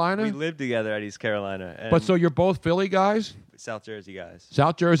Carolina? We lived together at East Carolina. And But so you're both Philly guys? South Jersey guys.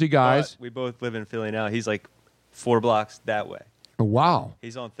 South Jersey guys? But we both live in Philly now. He's like 4 blocks that way. Oh, wow.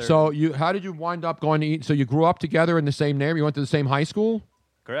 He's on 3rd. So how did you wind up going to eat? So you grew up together in the same neighborhood? You went to the same high school?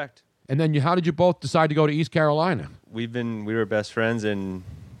 Correct. And then how did you both decide to go to East Carolina? We were best friends and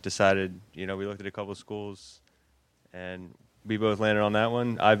decided, we looked at a couple of schools and we both landed on that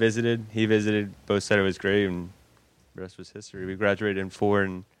one. I visited, he visited, both said it was great, and the rest was history. We graduated in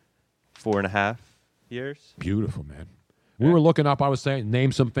 4.5 years. Beautiful, man. We were looking up, I was saying,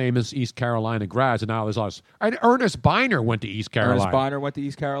 name some famous East Carolina grads, and now there's us. And Ernest Biner went to East Carolina. Ernest Biner went to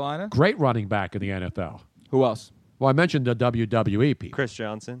East Carolina. Great running back in the NFL. Who else? Well, I mentioned the WWE people. Chris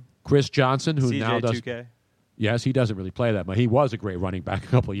Johnson. Chris Johnson, who now does. CJ2K. Yes, he doesn't really play that much. He was a great running back a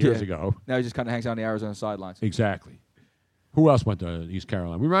couple of years ago. Now he just kind of hangs out on the Arizona sidelines. Exactly. Who else went to East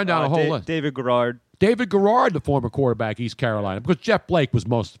Carolina? We ran down a whole list. David Garrard. David Garrard, the former quarterback, East Carolina, because Jeff Blake was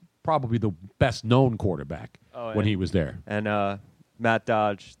probably the best known quarterback when he was there. And Matt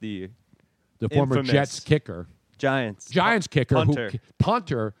Dodge, the former infamous Jets kicker. Giants kicker. punter.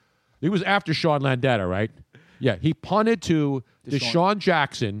 Punter. He was after Sean Landetta, right? Yeah, he punted to Deshaun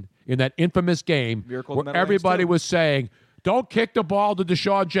Jackson in that infamous game Miracle where Metal Hands everybody too. was saying, don't kick the ball to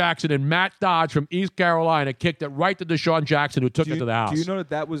Deshaun Jackson, and Matt Dodge from East Carolina kicked it right to Deshaun Jackson, who took it to the house. Do you know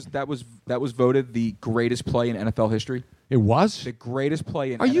that was voted the greatest play in NFL history? It was? The greatest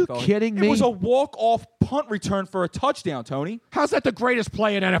play in Are NFL you kidding me? It was a walk-off punt return for a touchdown, Tony. How's that the greatest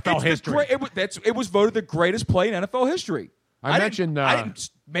play in NFL history? It was voted the greatest play in NFL history. I mentioned... I didn't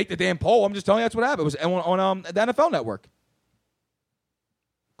make the damn poll. I'm just telling you that's what happened. It was on the NFL Network.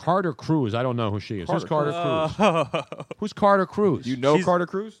 Carter Cruz. I don't know who she is. Who's Carter Cruz? Cruz? Who's Carter Cruz? You know Carter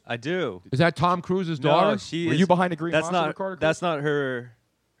Cruz? I do. Is that Tom Cruise's daughter? No, she Were is, you behind the green that's monster not with Carter Cruz? That's not her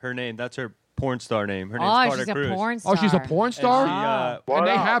name. That's her porn star name. Her name's Oh, Carter she's a Cruz. porn star. Oh, she's a porn star? And And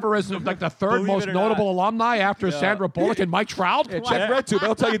they have her as like the third Believe most it or notable not. alumni after Sandra Bullock and Mike Trout? Yeah, check Red2.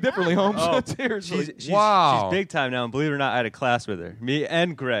 They'll tell you differently, Holmes. Oh, Seriously. Wow. She's big time now, and believe it or not, I had a class with her. Me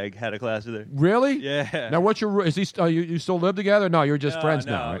and Greg had a class with her. Really? Yeah. Now, what's your? Is he? You still live together? No, you're just friends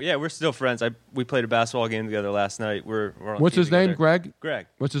No. now. Right? Yeah, we're still friends. We played a basketball game together last night. We're on What's team his name? together. Greg. Greg.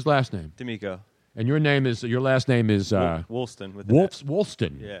 What's his last name? D'Amico. And your last name is Woolston. With the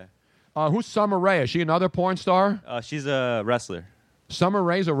Woolston. Yeah. Who's Summer Rae? Is she another porn star? She's a wrestler. Summer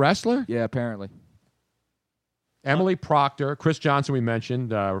Rae's a wrestler? Yeah, apparently. Emily Proctor, Chris Johnson, we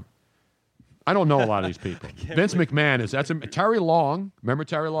mentioned. I don't know a lot of these people. Vince McMahon is. Terry Long. Remember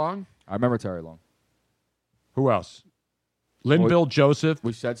Terry Long? I remember Terry Long. Who else? Linville Joseph.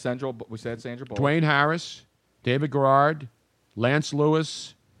 We said Sandra Bullock. Dwayne Harris. David Garrard. Lance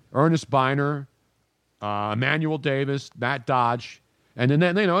Lewis. Ernest Biner. Emmanuel Davis. Matt Dodge. And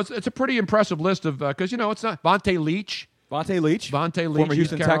then it's a pretty impressive list of because it's not Vontae Leach. Vontae Leach, former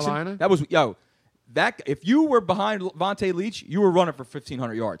Houston Carolina. Texan. That was that if you were behind Vontae Leach, you were running for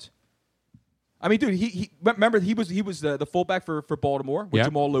 1,500 yards. I mean, dude, he remember he was the fullback for Baltimore when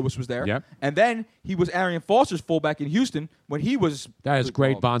Jamal Lewis was there. Yep. And then he was Arian Foster's fullback in Houston when he was. That is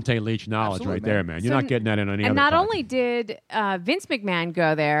great Vontae Leach knowledge right there, man. You're not getting that in any other. And not podcast. only did Vince McMahon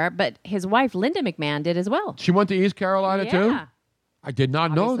go there, but his wife Linda McMahon did as well. She went to East Carolina too. I did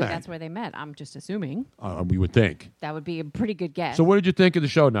not know Obviously, that. that's where they met. I'm just assuming. We would think. That would be a pretty good guess. So, what did you think of the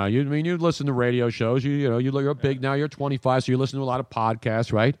show? Now, you listen to radio shows. You're big now. You're 25, so you listen to a lot of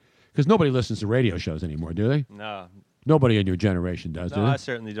podcasts, right? Because nobody listens to radio shows anymore, do they? No. Nobody in your generation does, do No, they? I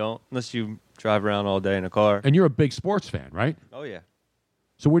certainly don't. Unless you drive around all day in a car. And you're a big sports fan, right? Oh, yeah.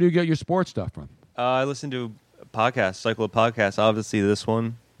 So, where do you get your sports stuff from? I listen to podcasts, cycle of podcasts. Obviously, this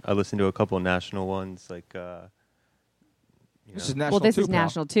one. I listen to a couple of national ones, like. This is national. This is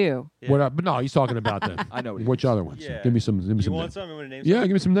national too. Yeah. What? But no, he's talking about them. I know. Which other ones? Yeah. Give me some. You want names. some? You want to name Yeah, some?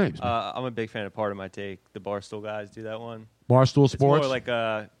 give me some names. I'm a big fan of Part of My Take. The Barstool guys do that one. Barstool It's Sports. more like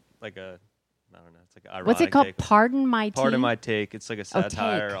a. I don't know. It's like an ironic What's it called? take. Pardon my take. Pardon My Take. It's like a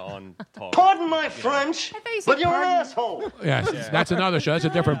satire take. on talk. Pardon my French, but you're an asshole. Yes, that's another show. That's a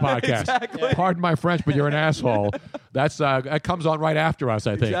different podcast. Exactly. Pardon my French, but you're an asshole. That's that comes on right after us,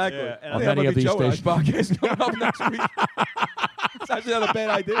 I think. Exactly. Yeah, and On I think many of these Joe and I's stations. podcast coming up next week. It's actually not a bad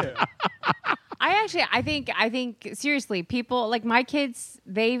idea. I think seriously, people like my kids,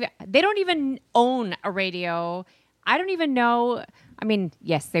 they don't even own a radio. I don't even know. I mean,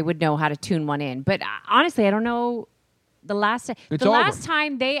 yes, they would know how to tune one in, but honestly, I don't know the last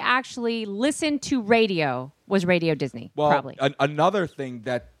time they actually listened to radio was Radio Disney. Well, probably. Another thing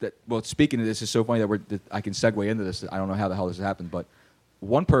that speaking of this is so funny that I can segue into this. I don't know how the hell this happened, but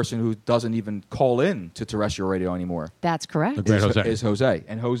one person who doesn't even call in to terrestrial radio anymore. That's correct. The great Jose. Is Jose.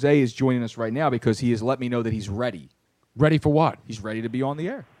 And Jose is joining us right now because he has let me know that he's ready. Ready for what? He's ready to be on the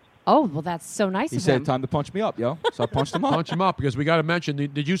air. Oh, well, that's so nice He of said, him. time to punch me up, yo. So I punched him up. Punch him up because we got to mention.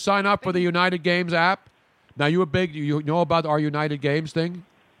 Did you sign up for the United Games app? Now you know about our United Games thing,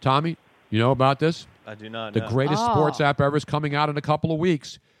 Tommy? You know about this? I do not The know. greatest sports app ever is coming out in a couple of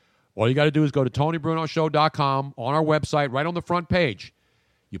weeks. All you got to do is go to TonyBrunoShow.com on our website, right on the front page.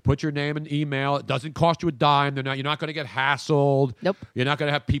 You put your name and email. It doesn't cost you a dime. You're not going to get hassled. Nope. You're not going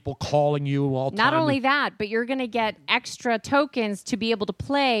to have people calling you all the time. Not only that, but you're going to get extra tokens to be able to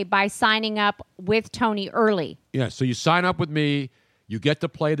play by signing up with Tony early. Yeah, so you sign up with me. You get to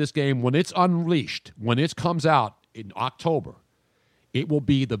play this game when it's unleashed, when it comes out in October. It will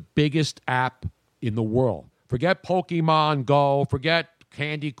be the biggest app in the world. Forget Pokemon Go. Forget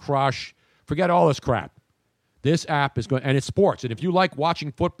Candy Crush. Forget all this crap. This app is going, and it's sports. And if you like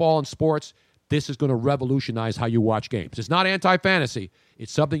watching football and sports, this is going to revolutionize how you watch games. It's not anti-fantasy.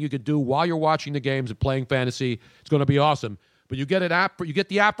 It's something you can do while you're watching the games and playing fantasy. It's going to be awesome. But you get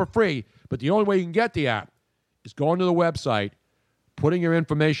the app for free. But the only way you can get the app is going to the website, putting your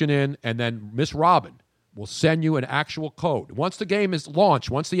information in, and then Miss Robin will send you an actual code. Once the game is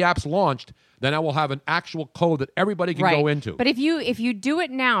launched, once the app's launched, then I will have an actual code that everybody can go into. But if you do it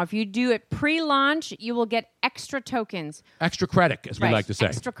now, if you do it pre-launch, you will get extra tokens. Extra credit, as we like to say.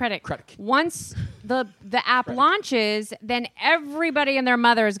 Extra credit. Once the app launches, then everybody and their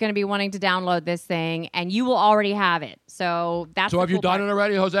mother is going to be wanting to download this thing, and you will already have it. So that's So have you done it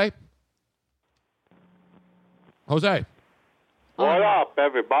already, Jose? Jose? What up,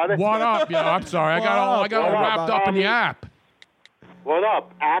 everybody? What up? Yeah, I'm sorry. I got all wrapped up in the app. What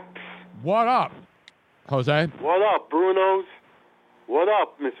up, apps? What up, Jose? What up, Bruno's? What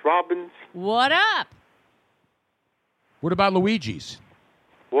up, Miss Robbins? What up? What about Luigi's?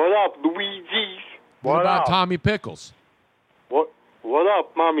 What up, Luigi's? What about up? Tommy Pickles? What What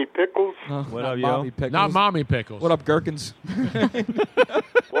up, Mommy Pickles? What up, yo? Mommy Pickles. Not Mommy Pickles. What up, Gherkins?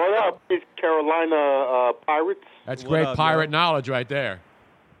 What up, East Carolina Pirates? That's What great up, pirate yo? knowledge right there.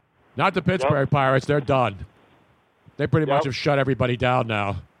 Not the Pittsburgh Pirates. They're done. They pretty much have shut everybody down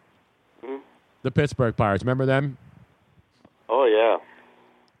now. Mhm. The Pittsburgh Pirates. Remember them? Oh, yeah.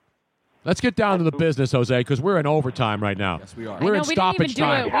 Let's get down to the business, Jose, because we're in overtime right now. Yes, we are. We're I in know, we didn't stoppage even do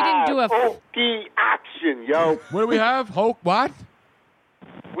time. it. We didn't do a. OT action, yo. What do we have? What?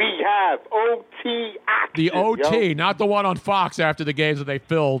 We have OT action. The OT, yo. not the one on Fox after the games that they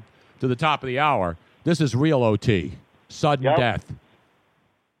filled to the top of the hour. This is real OT. Sudden death.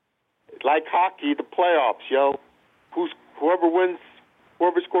 Like hockey, the playoffs, yo.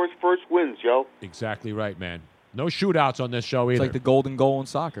 Whoever scores first wins, yo. Exactly right, man. No shootouts on this show either. It's like the golden goal in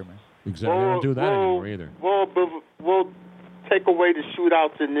soccer, man. Exactly. They don't do that anymore either. We'll take away the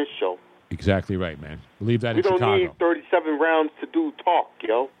shootouts in this show. Exactly right, man. Leave that We in don't Chicago. need 37 rounds to do talk,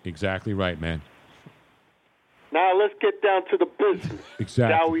 yo. Exactly right, man. Now let's get down to the business,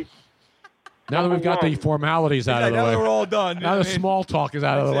 Exactly. shall we? Now that we've got the formalities out of the now way. we're all done. Now the small talk is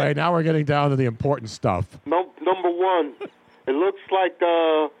out of the way. Now we're getting down to the important stuff. Number one, it looks like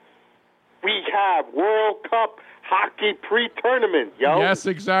we have World Cup hockey pre-tournament, yo. Yes,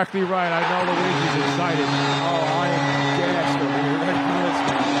 exactly right. I know Luigi's excited. Oh, I am gassed over here.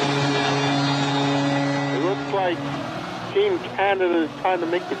 It looks like Team Canada is trying to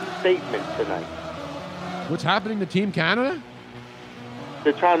make a statement tonight. What's happening to Team Canada?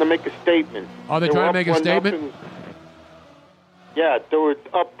 They're trying to make a statement. Are they were trying to up make a 1-0. statement? Yeah, they were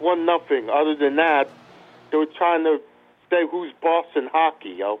up 1-0. Other than that, they were trying to say who's boss in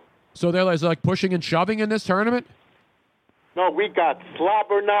hockey, yo. So they're like pushing and shoving in this tournament? No, we got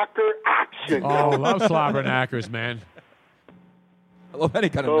slobber knocker action. Oh, I love slobberknackers, man. I love any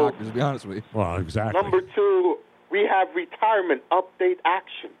kind of So- knockers, to be honest with you. Well, exactly. Number two, we have retirement update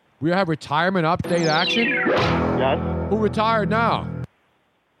action. We have retirement update action? Yes. Who retired now?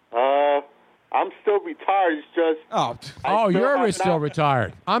 I'm still retired. It's just Oh, you're have still not-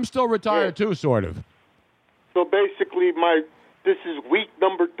 retired. I'm still retired too, sort of. So basically, this is week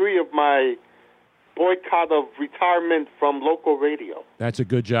number 3 of my boycott of retirement from local radio. That's a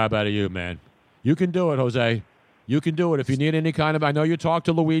good job out of you, man. You can do it, Jose. You can do it. If you need any kind of, I know you talked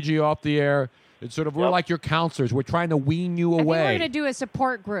to Luigi off the air. It's sort of, we're like your counselors. We're trying to wean you I think we're away. going to do a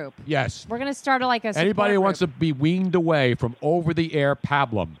support group. Yes. We're going to start like a support Anybody who group. wants to be weaned away from over-the-air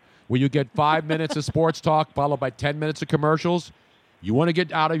pablum, where you get 5 minutes of sports talk followed by 10 minutes of commercials, you want to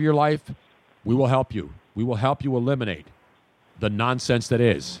get out of your life, we will help you. We will help you eliminate the nonsense that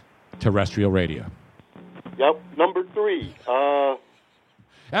is terrestrial radio. Yep. Number 3.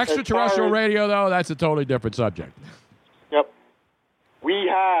 Extraterrestrial radio, though, that's a totally different subject. Yep. We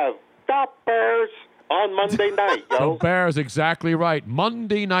have Stop Bears on Monday night, The yo. Bears, exactly right.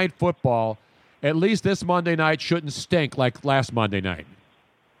 Monday Night Football, at least this Monday night, shouldn't stink like last Monday night.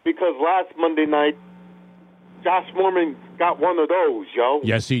 Because last Monday night, Josh Mormon got one of those, yo.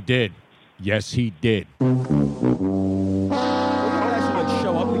 Yes, he did. Yes, he did. Would actually like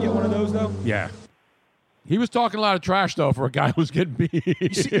show up to get one of those, though? Yeah. He was talking a lot of trash, though, for a guy who's getting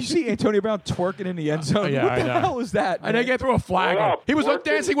beat. You see Antonio Brown twerking in the end zone? Yeah, What the I know. hell is that? And they get through a flag. What on. up, He was on twerking?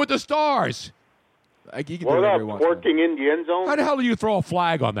 Dancing with the Stars. He can do What whatever up, he wants. working in the end zone? How the hell do you throw a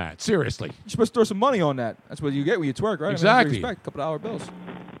flag on that? Seriously. You're supposed to throw some money on that. That's what you get when you twerk, right? Exactly. I mean, respect, $2 bills.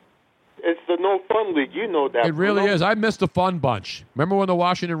 It's the No Fun League. You know that. It really Bruno. is. I missed the Fun Bunch. Remember when the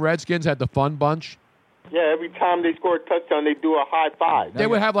Washington Redskins had the Fun Bunch? Yeah, every time they score a touchdown, they do a high five. They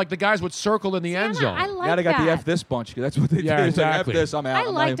would have, like, the guys would circle in the end zone. I like Now they got that. the F this bunch. 'Cause that's what they Yeah, do. It's like, exactly. F this, I'm out. I I'm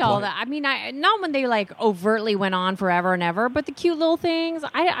not liked even all playing. that. I mean, not when they like overtly went on forever and ever, but the cute little things.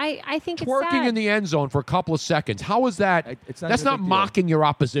 I think it's Twerking sad. in the end zone for a couple of seconds. How is that? It's not That's even a not big deal. mocking your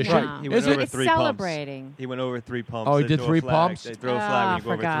opposition. No. He went Is over it? It's 3 celebrating. pumps. He went over 3 pumps. Oh, he They did throw a 3 flag. pumps? They throw a flag when you for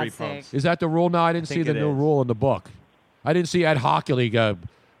go over 3 God's pumps. sake. Is that the rule now? I didn't see think the it new is. rule in the book. I didn't see Ed Hockley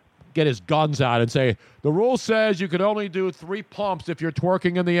get his guns out and say, the rule says you could only do 3 pumps if you're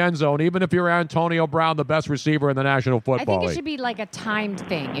twerking in the end zone, even if you're Antonio Brown, the best receiver in the National I Football think it League. should be like a timed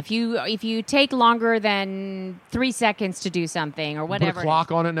thing. If you take longer than 3 seconds to do something or whatever. Put a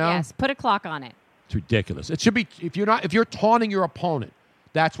clock on it now? Yes, put a clock on it. It's ridiculous. It should be, if you're taunting your opponent,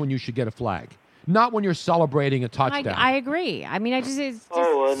 that's when you should get a flag. Not when you're celebrating a touchdown. I agree. I mean, it's just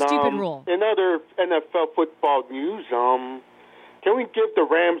Oh, and stupid rule. in other NFL football news, can we give the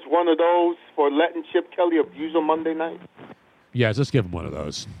Rams one of those for letting Chip Kelly abuse on Monday night? Yes, let's give him one of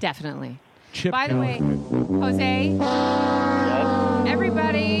those. Definitely. Chip By the way, Jose,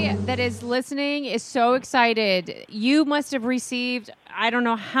 everybody that is listening is so excited. You must have received, I don't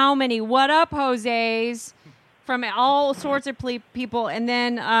know how many What Up, Jose's from all sorts of people. And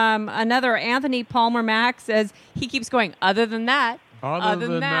then another Anthony Palmer Mack says he keeps going, other than that. Other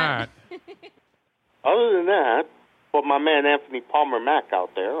than that. Other than that, for my man Anthony Palmer Mack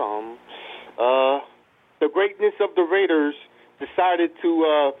out there, the greatness of the Raiders decided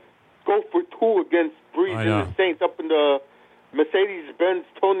to go for two against Breeze and the Saints up in the Mercedes-Benz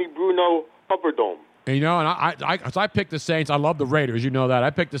Tony Bruno Superdome. And, you know, and I picked the Saints. I love the Raiders. You know that. I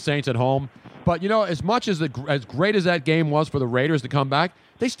picked the Saints at home. But, you know, as much as as great as that game was for the Raiders to come back,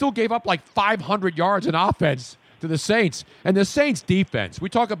 they still gave up like 500 yards in offense to the Saints. And the Saints' defense, we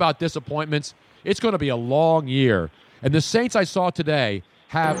talk about disappointments. It's going to be a long year. And the Saints I saw today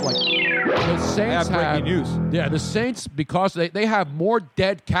have like the Saints breaking news. Yeah, the Saints, because they have more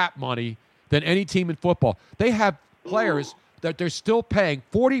dead cap money than any team in football. They have players that they're still paying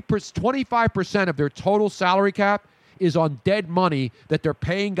 25% of their total salary cap is on dead money that they're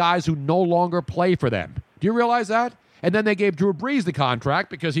paying guys who no longer play for them. Do you realize that? And then they gave Drew Brees the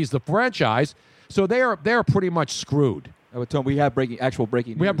contract because he's the franchise. So they're pretty much screwed. Tom, we have actual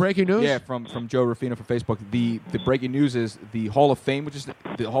breaking news. We have breaking news? Yeah, from Joe Ruffino from Facebook. The breaking news is the Hall of Fame, which is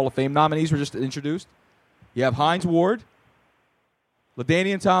the Hall of Fame nominees were just introduced. You have Hines Ward,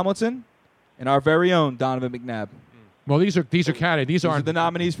 LaDainian Tomlinson, and our very own Donovan McNabb. Well, these are candidates. These aren't the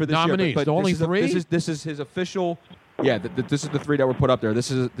nominees for this nominees. year. But the only three? This is his official. Yeah, this is the three that were put up there.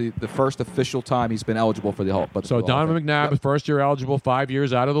 This is the first official time he's been eligible for the Hall. So Donovan McNabb is first year eligible, 5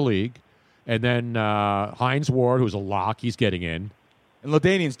 years out of the league. And then Hines Ward, who's a lock, he's getting in. And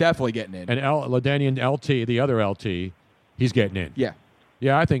LaDainian's definitely getting in. And LaDainian LT, the other LT, he's getting in. Yeah.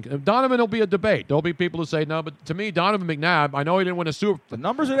 Yeah, I think Donovan will be a debate. There'll be people who say no, but to me, Donovan McNabb, I know he didn't win a Super. The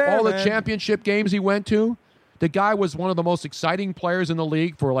numbers are there, all man. the championship games he went to. The guy was one of the most exciting players in the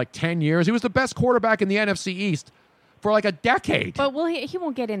league for like 10 years. He was the best quarterback in the NFC East for like a decade. But he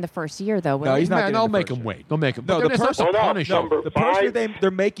won't get in the first year, though. No, he's not. Man, they'll make him wait. They'll make him. No, the person punish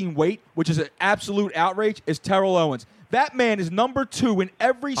they're making wait, which is an absolute outrage, is Terrell Owens. That man is number 2 in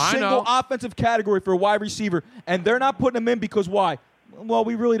every single offensive category for a wide receiver, and they're not putting him in because why? Well,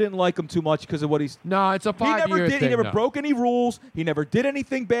 we really didn't like him too much because of what he's... No, it's a 5-year thing. He never broke any rules. He never did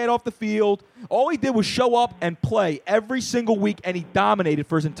anything bad off the field. All he did was show up and play every single week, and he dominated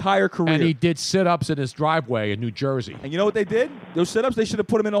for his entire career. And he did sit-ups in his driveway in New Jersey. And you know what they did? Those sit-ups, they should have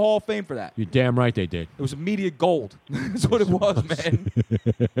put him in the Hall of Fame for that. You're damn right they did. It was immediate gold. That's what it was, man.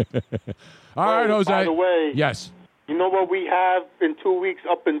 All right, Jose. By the way, yes. You know what we have in 2 weeks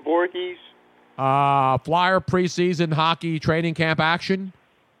up in Voorhees? Flyer preseason hockey training camp action?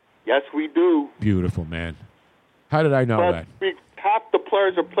 Yes, we do. Beautiful, man. How did I know that? Half the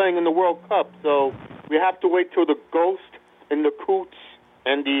players are playing in the World Cup, so we have to wait till the Ghost and the Coots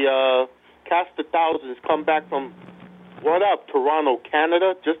and the Cast of Thousands come back from, Toronto,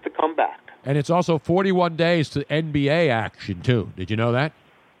 Canada, just to come back. And it's also 41 days to NBA action, too. Did you know that?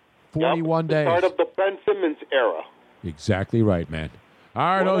 41 days. Part of the Ben Simmons era. Exactly right, man. All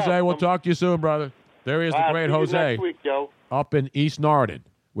right, Jose, we'll talk to you soon, brother. There he is, the great see you Jose. next week, yo. Up in East Norriton,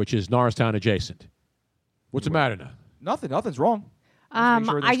 which is Norristown adjacent. What's the matter now? Nothing's wrong.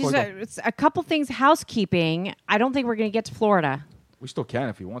 It's a couple things housekeeping. I don't think we're going to get to Florida. We still can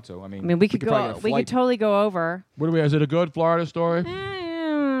if you want to. I mean we could go. We could totally go over. What do we? Is it a good Florida story?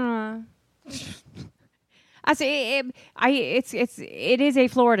 I say it is a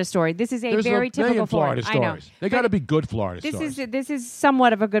Florida story. This is There's very typical Florida stories. I know. They got to be good Florida stories. This is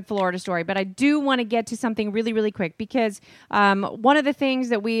somewhat of a good Florida story, but I do want to get to something really, really quick because one of the things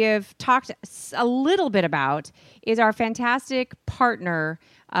that we have talked a little bit about is our fantastic partner,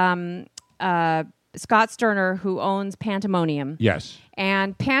 Scott Sterner, who owns Pantamonium. Yes.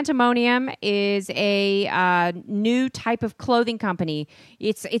 And Pantamonium is a new type of clothing company.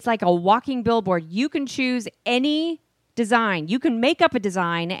 It's like a walking billboard. You can choose any design. You can make up a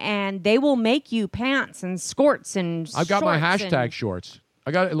design, and they will make you pants and skirts and I've got my hashtag shorts. I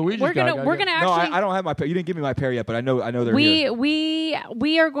got Luigi's. We're gonna actually. No, I don't have my pair. You didn't give me my pair yet, but I know they're here.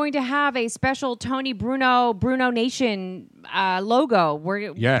 We are going to have a special Tony Bruno Nation logo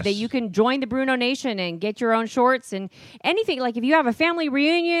that you can join the Bruno Nation and get your own shorts and anything. Like if you have a family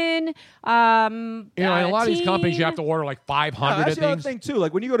reunion, in a lot of these companies you have to order like 500 that's of the other things. thing too.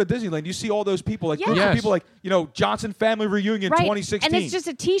 Like when you go to Disneyland, you see all those people. Like those Yes. people, like Johnson Family Reunion 2016, and it's just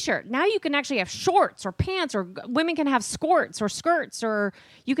a T-shirt. Now you can actually have shorts or pants, or women can have skirts or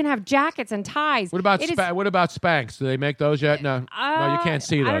store. You can have jackets and ties. What about It is- what about Spanx? Do they make those yet? No, no, you can't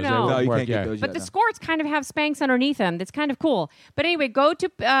see those. I don't know. They won't you work can't get yet. those But yet, the no. skirts kind of have Spanx underneath them. That's kind of cool. But anyway, go to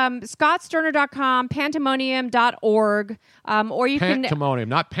scottsterner.com, pantamonium.org, or you can... Pantamonium,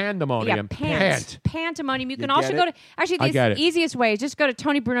 not pandemonium. Pantamonium. You can You also get go it? to... Actually, I get the it. easiest way is just go to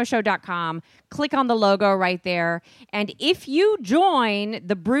TonyBrunoShow.com, click on the logo right there, and if you join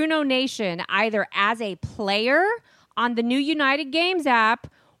the Bruno Nation either as a player on the new United Games app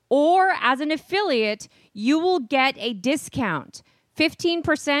or as an affiliate, you will get a discount.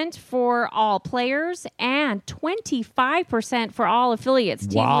 15% for all players and 25% for all affiliates,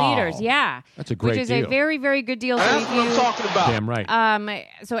 team Wow. leaders. Yeah. That's a great Which is deal. a very, very good deal. That's So what if I'm talking about. Damn right.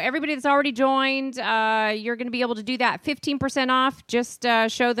 so everybody that's already joined, you're going to be able to do that 15% off. Just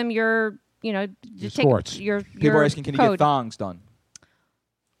show them your, just take Skorts. your People are asking, can you code. get thongs done?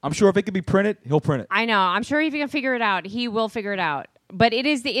 I'm sure if it could be printed, he'll print it. I know. I'm sure if he can figure it out, he will figure it out. But it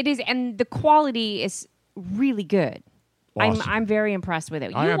is, and the quality is really good. Awesome. I'm very impressed with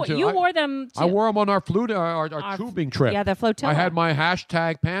it. I am too. You I- wore them. I wore them on our our tubing trip. Yeah, the flotilla. I had my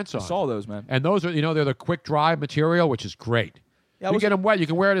hashtag pants on. I saw those, man. And those are, they're the quick dry material, which is great. Yeah, you get them wet. You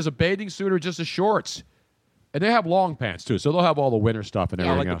can wear it as a bathing suit or just as shorts. And they have long pants too, so they'll have all the winter stuff and I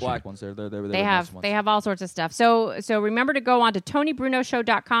everything like else. the black ones. They're They have all sorts of stuff. So remember to go on to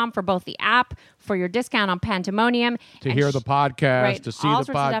TonyBrunoShow.com for both the app, for your discount on Pantamonium. To and hear the podcast, right, to see all the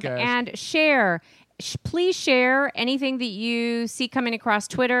sorts of stuff, podcast. and share. Please share anything that you see coming across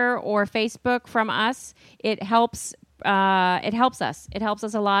Twitter or Facebook from us. It helps. It helps us. It helps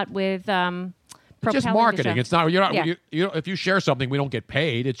us a lot with. It's just propelling the marketing. show. It's not. You're not. Yeah. If you share something, we don't get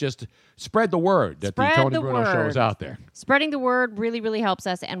paid. It's just spread the word that Spread the Tony the Bruno Show word. is out there. Spreading the word really, really helps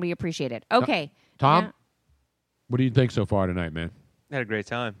us, and we appreciate it. Okay, Tom, Now- what do you think so far tonight, man? I had a great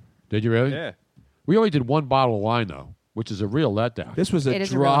time. Did you really? Yeah. We only did one bottle of wine though, which is a real letdown. This was a It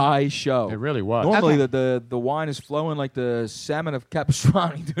is a dry show. It really was. Normally, Okay. the wine is flowing like the salmon of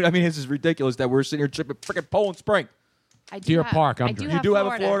Capistrano, dude. I mean, this is ridiculous that we're sitting here tripping freaking Poland Spring. I do Deer have- Park, I'm I do drinking. You do have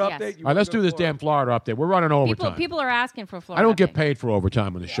a Florida yes. update? All right, let's do this damn Florida update. We're running overtime. People are asking for Florida. I don't get update. paid for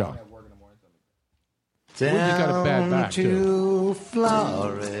overtime on the show. Well, you got a bad back too.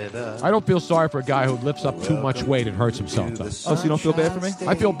 Florida. I don't feel sorry for a guy who lifts up too much weight and hurts himself. Though. Oh, so you don't feel bad for me?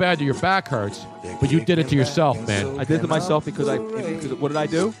 I feel bad that your back hurts, but you did it to yourself, man. I did it to myself because what did I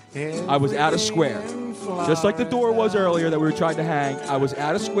do? I was out of square. Just like the door was earlier that we were trying to hang. I was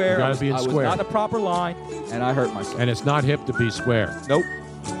out of square. You gotta be in I was square. not in the proper line, and I hurt myself. And it's not hip to be square. Nope.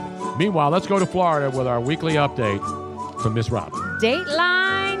 Meanwhile, let's go to Florida with our weekly update from Miss Robin.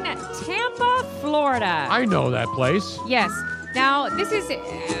 Dateline, Tampa, Florida. I know that place. Yes. Now this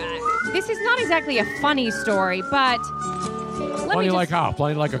is not exactly a funny story, but let Funny me like how?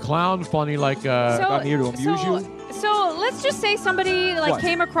 Funny like a clown? Funny like I'm here to amuse you. So let's just say somebody What?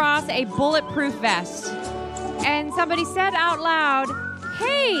 came across a bulletproof vest, and somebody said out loud,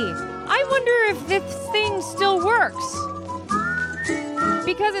 "Hey, I wonder if this thing still works."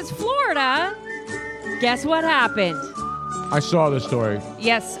 Because it's Florida. Guess what happened? I saw this story.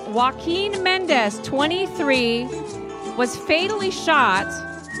 Yes, Joaquin Mendez, 23, was fatally shot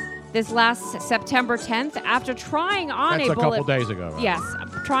this last September 10th after trying on That's a couple days ago, right? Yes,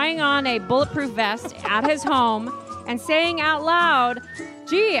 trying on a bulletproof vest at his home and saying out loud,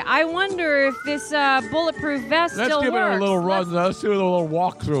 "Gee, I wonder if this bulletproof vest Let's still give works." it a little run. Let's do a little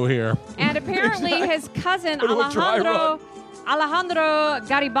walkthrough here. And apparently his cousin A little dry Alejandro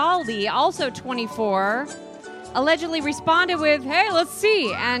Garibaldi, also 24, allegedly responded with, "Hey, let's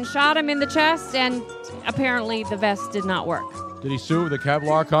see," and shot him in the chest, and apparently the vest did not work. Did he sue the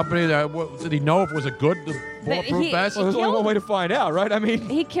Kevlar company? Did he know if it was a good bulletproof vest? Well, there's only one way to find out, right? I mean,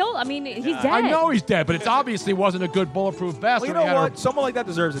 He's dead. I know he's dead, but it obviously wasn't a good bulletproof vest. well, you when he know had what? Someone like that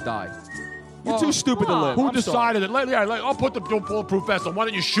deserves to die. You're too stupid to live. Who I'm decided that? I'll put the bulletproof vest on. Why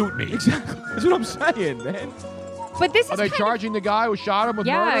don't you shoot me? Exactly. That's what I'm saying, man. But this is Are they charging the guy who shot him with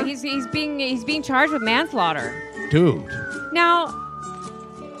Yeah, murder? he's being charged with manslaughter. Dude. Now,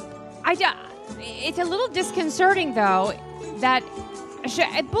 it's a little disconcerting though that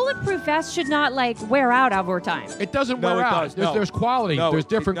a bulletproof vest should not wear out over time. It doesn't No, wear it out. does. No. There's quality. No, There's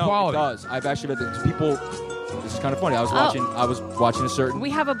different quality. It does. I've actually read that people. This is kind of funny. I was watching a certain.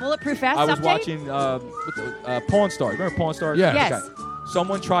 We have a bulletproof vest I was update? watching Pawn Stars. Remember Pawn Stars? Yes. Yes. Okay.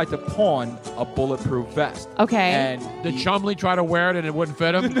 Someone tried to pawn a bulletproof vest. Okay. And Did Chumley try to wear it and it wouldn't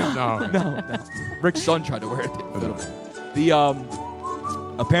fit him? no. Rick's son tried to wear it. The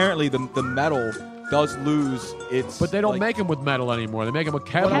apparently the metal does lose its. But they don't make them with metal anymore. They make them with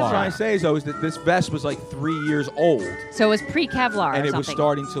Kevlar. What I'm trying to say is though is that this vest was like 3 years old, So it was pre-Kevlar and or it was something.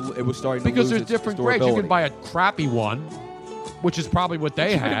 starting to Because lose there's its different grades. You durability. can buy a crappy one which is probably what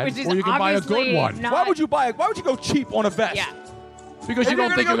they had, Which is or you can buy a good obviously one. not- Why would you go cheap on a vest? Yeah. Because If you don't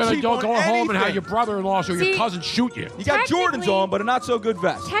you're think gonna you're going cheap to on go home and have anything. your brother-in-law or your See, cousin shoot you. You got Jordans on, but a not so good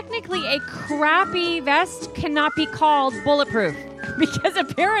vest. Technically, a crappy vest cannot be called bulletproof because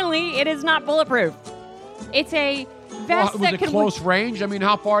apparently it is not bulletproof. It's a vest Was that it can close range? I mean,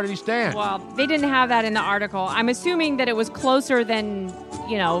 how far did he stand? Well, they didn't have that in the article. I'm assuming that it was closer than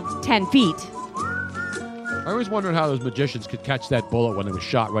 10 feet. I always wondered how those magicians could catch that bullet when it was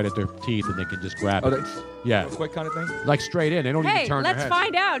shot right at their teeth and they could just grab it. Yeah. Quick kind of thing? Like straight in. They don't Hey, even turn let's their heads.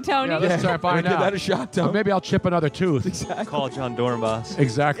 find out, Tony. Yeah, let's try to find Give out. that a shot, Tony. Or maybe I'll chip another tooth. Exactly. Call John Dornbos.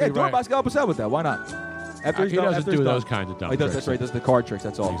 Exactly Yeah, right. Dornbos can help us out with that. Why not? After He he's done- doesn't after do he's those done. kinds of dumb Oh, he does. tricks. That's right. He does the card tricks.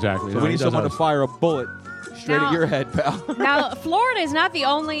 That's all. Exactly. So No, we he need does someone those. to fire a bullet straight Now- at your head, pal. Now, Florida is not the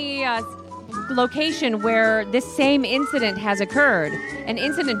only location where this same incident has occurred. An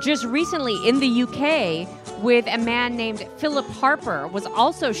incident just recently in the UK with a man named Philip Harper was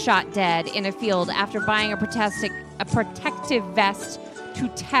also shot dead in a field after buying a protective vest to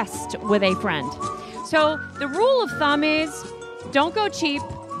test with a friend. So the rule of thumb is don't go cheap,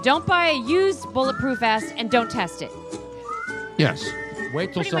 don't buy a used bulletproof vest, and don't test it. Yes.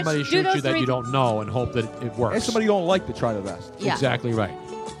 Wait till Pretty much somebody do shoots those you that three you don't know and hope that it works. And somebody you don't like to try the vest. Yeah. Exactly right.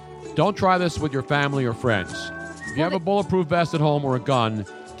 Don't try this with your family or friends. If you have a bulletproof vest at home or a gun,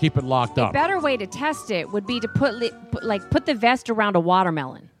 keep it locked up. Better way to test it would be to put the vest around a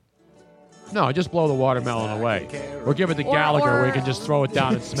watermelon. No, just blow the watermelon away. Or give it to Gallagher where you can just throw it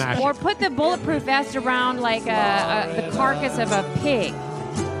down and smash Or it. put the bulletproof vest around like the carcass of a pig.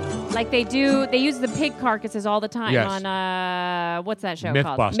 Like they use the pig carcasses all the time Yes. on what's that show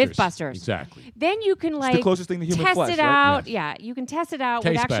called? Mythbusters. Mythbusters. Exactly. Then you can the closest thing to human test flesh, it right? out. Yes. Yeah, you can test it out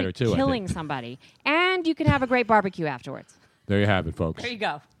Tastes with actually better, too, I killing think. somebody, and you can have a great barbecue afterwards. There you have it, folks. There you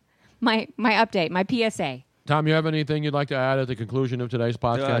go. My update, my PSA. Tom, you have anything you'd like to add at the conclusion of today's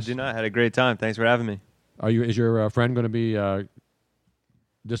podcast? No, I do not. Had a great time. Thanks for having me. Is your friend going to be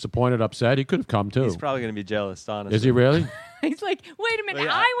disappointed, upset? He could have come, too. He's probably going to be jealous, honestly. Is he really? He's like, wait a minute,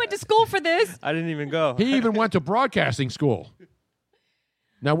 Yeah. I went to school for this. I didn't even go. He even went to broadcasting school.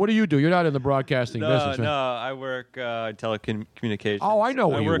 Now, what do? You're not in the broadcasting business. No, right? I work telecommunications. Oh, I know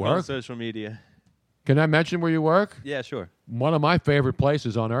where I you work on work. social media. Can I mention where you work? Yeah, sure. One of my favorite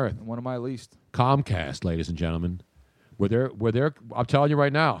places on earth. One of my least. Comcast, ladies and gentlemen. Where they're, I'm telling you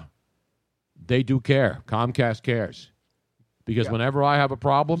right now, they do care. Comcast cares. Because whenever I have a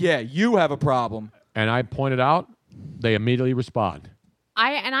problem. Yeah, you have a problem. And I point it out, they immediately respond.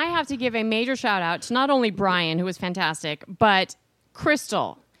 I have to give a major shout out to not only Brian, who was fantastic, but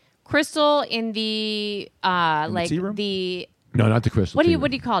Crystal. Crystal in the tea room? the No, not the crystal. what do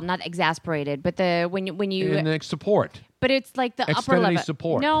tea you call it? Not exasperated, but the when you in the support. but it's like the upper Xfinity level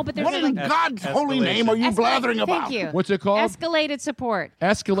support. No, but there's What in like God's holy name are you blathering about? Thank you. What's it called? Escalated support.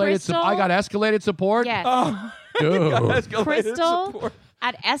 Escalated. I got escalated support. Yes. Dude. Crystal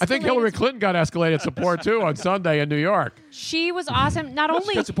at escalated. I think Hillary Clinton got escalated support too on Sunday in New York. She was awesome. Not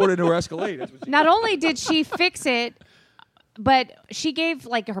only Got supported into her Escalade. That's what not only did she fix it, but she gave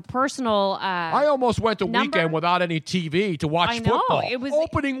like her personal. I almost went to number? weekend without any TV to watch I know, football. it was-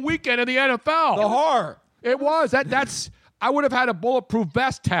 opening weekend of the NFL. The horror. It was. That's. I would have had a bulletproof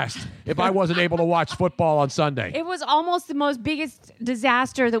vest test if I wasn't able to watch football on Sunday. It was almost the most biggest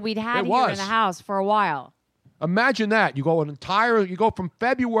disaster that we'd had It here in was. the house for a while. Imagine that. You go from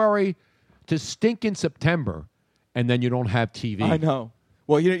February to stinking September, and then you don't have TV. I know.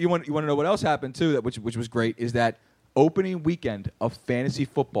 Well, you want to know what else happened too? That which was great is that opening weekend of fantasy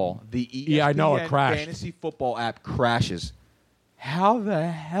football, the ESPN I know, it crashed. fantasy football app crashes. How the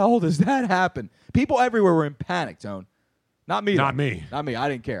hell does that happen? People everywhere were in panic, Tone. Not me. Not though. me. Not me. I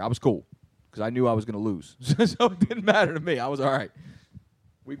didn't care. I was cool because I knew I was going to lose, so it didn't matter to me. I was all right.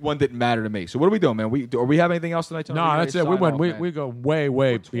 Week one didn't matter to me. So what are we doing, man? Are we have anything else tonight? Tony? No, We that's ready it. to We sign went. off, We, man? we go way,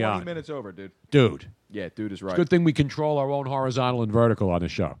 way We're 20 beyond. minutes over, dude. Dude. Yeah, dude is right. It's a good thing we control our own horizontal and vertical on the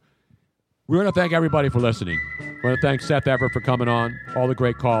show. We want to thank everybody for listening. We want to thank Seth Everett for coming on, all the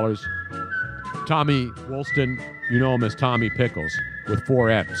great callers. Tommy Woolston, you know him as Tommy Pickles with 4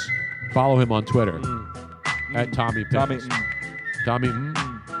 M's. Follow him on Twitter at Tommy Pickles. Tommy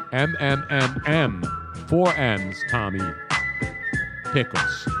M-M-M-M. 4 M's, Tommy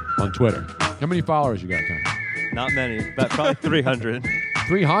Pickles on Twitter. How many followers you got, Tommy? Not many, but probably 300.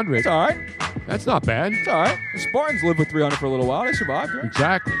 300? It's all right. That's not bad. It's all right. The Spartans lived with 300 for a little while. They survived, right?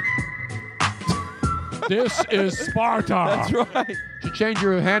 Exactly. This is Sparta. That's right. should change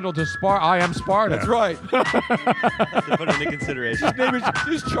your handle to I am Sparta. That's right. Have to put it into consideration.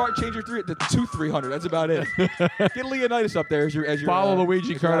 Just change your 3 to 300. That's about it. Get Leonidas up there as your Follow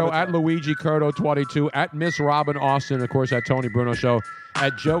Luigi Curto at Luigi Curto 22 at Miss Robin Austin, of course, at Tony Bruno Show,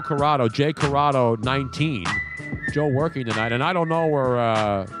 at Joe Corrado, J Corrado 19. Joe working tonight, and I don't know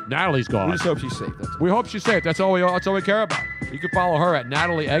where Natalie's gone. We just hope she's safe. We hope she's safe. That's all we care about. You can follow her at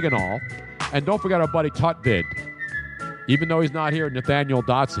Natalie Eganol, and don't forget our buddy Tutvid. Even though he's not here, Nathaniel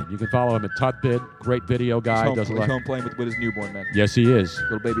Dotson. You can follow him at Tutvid. Great video guy. He's home playing with his newborn, man. Yes, he is.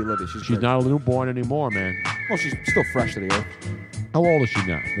 Little baby Livy. She's not a newborn anymore, man. Well, she's still fresh to the earth. How old is she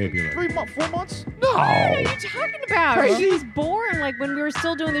now? Maybe like 4 months? No. What are you talking about? Crazy. She was born like when we were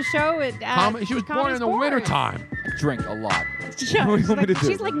still doing the show. She was born in the wintertime. Drink a lot. Yeah, What do you want me to do?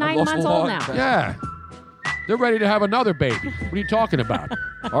 she's like 9 I've lost months a old lot. now. Yeah. They're ready to have another baby. What are you talking about?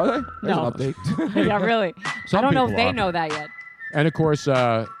 Are they? There's No. an update. Yeah, really. Some I don't know if people they are. know that yet. And, of course,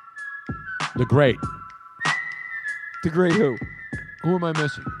 the great. The great who? Who am I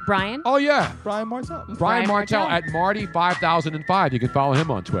missing? Brian? Oh, yeah. Brian Martell. Brian Martell at Marty5005. You can follow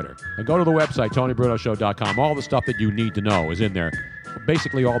him on Twitter. And go to the website, TonyBrunoShow.com. All the stuff that you need to know is in there.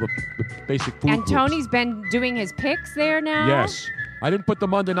 Basically, all the basic food And groups. Tony's been doing his picks there now? Yes. I didn't put the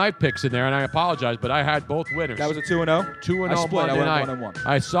Monday night picks in there, and I apologize, but I had both winners. That was a 2-0? 2-0 I split. Monday I went night. 1-1.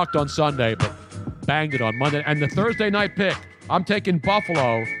 I sucked on Sunday, but banged it on Monday. And the Thursday night pick, I'm taking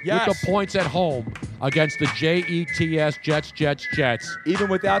Buffalo Yes. with the points at home against the Jets, Jets. Even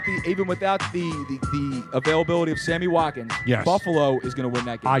without the availability of Sammy Watkins, Yes. Buffalo is going to win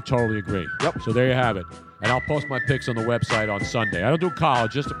that game. I totally agree. Yep. So there you have it. And I'll post my picks on the website on Sunday. I don't do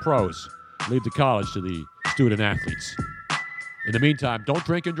college, just the pros. Leave the college to the student athletes. In the meantime, don't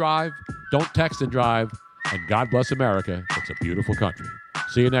drink and drive, don't text and drive, and God bless America. It's a beautiful country.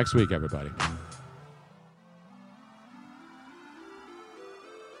 See you next week, everybody.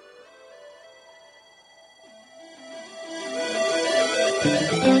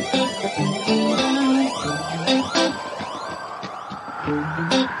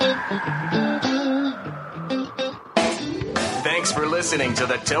 Thanks for listening to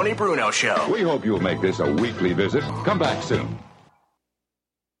The Tony Bruno Show. We hope you'll make this a weekly visit. Come back soon.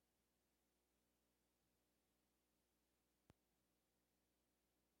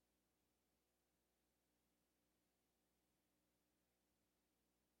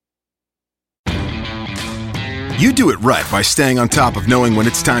 You do it right by staying on top of knowing when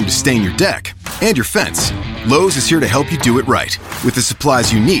it's time to stain your deck and your fence. Lowe's is here to help you do it right with the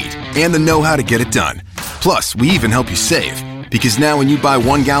supplies you need and the know-how to get it done. Plus, we even help you save. Because now when you buy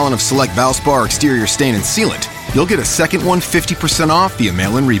 1 gallon of select Valspar exterior stain and sealant, you'll get a second one 50% off via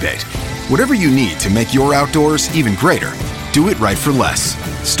mail-in rebate. Whatever you need to make your outdoors even greater, do it right for less.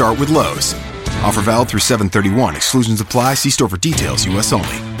 Start with Lowe's. Offer valid through 7/31. Exclusions apply. See store for details. U.S.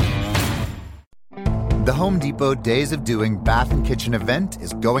 only. The Home Depot Days of Doing Bath and Kitchen event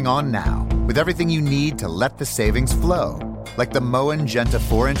is going on now with everything you need to let the savings flow. Like the Moen Genta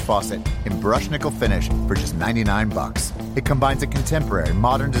 4-inch faucet in brush nickel finish for just $99. It combines a contemporary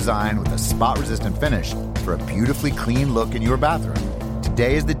modern design with a spot-resistant finish for a beautifully clean look in your bathroom.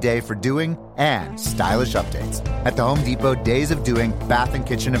 Today is the day for doing and stylish updates at the Home Depot Days of Doing Bath and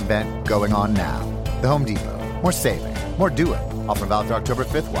Kitchen event going on now. The Home Depot. More saving, more doing. Offer valid through October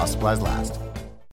 5th while supplies last.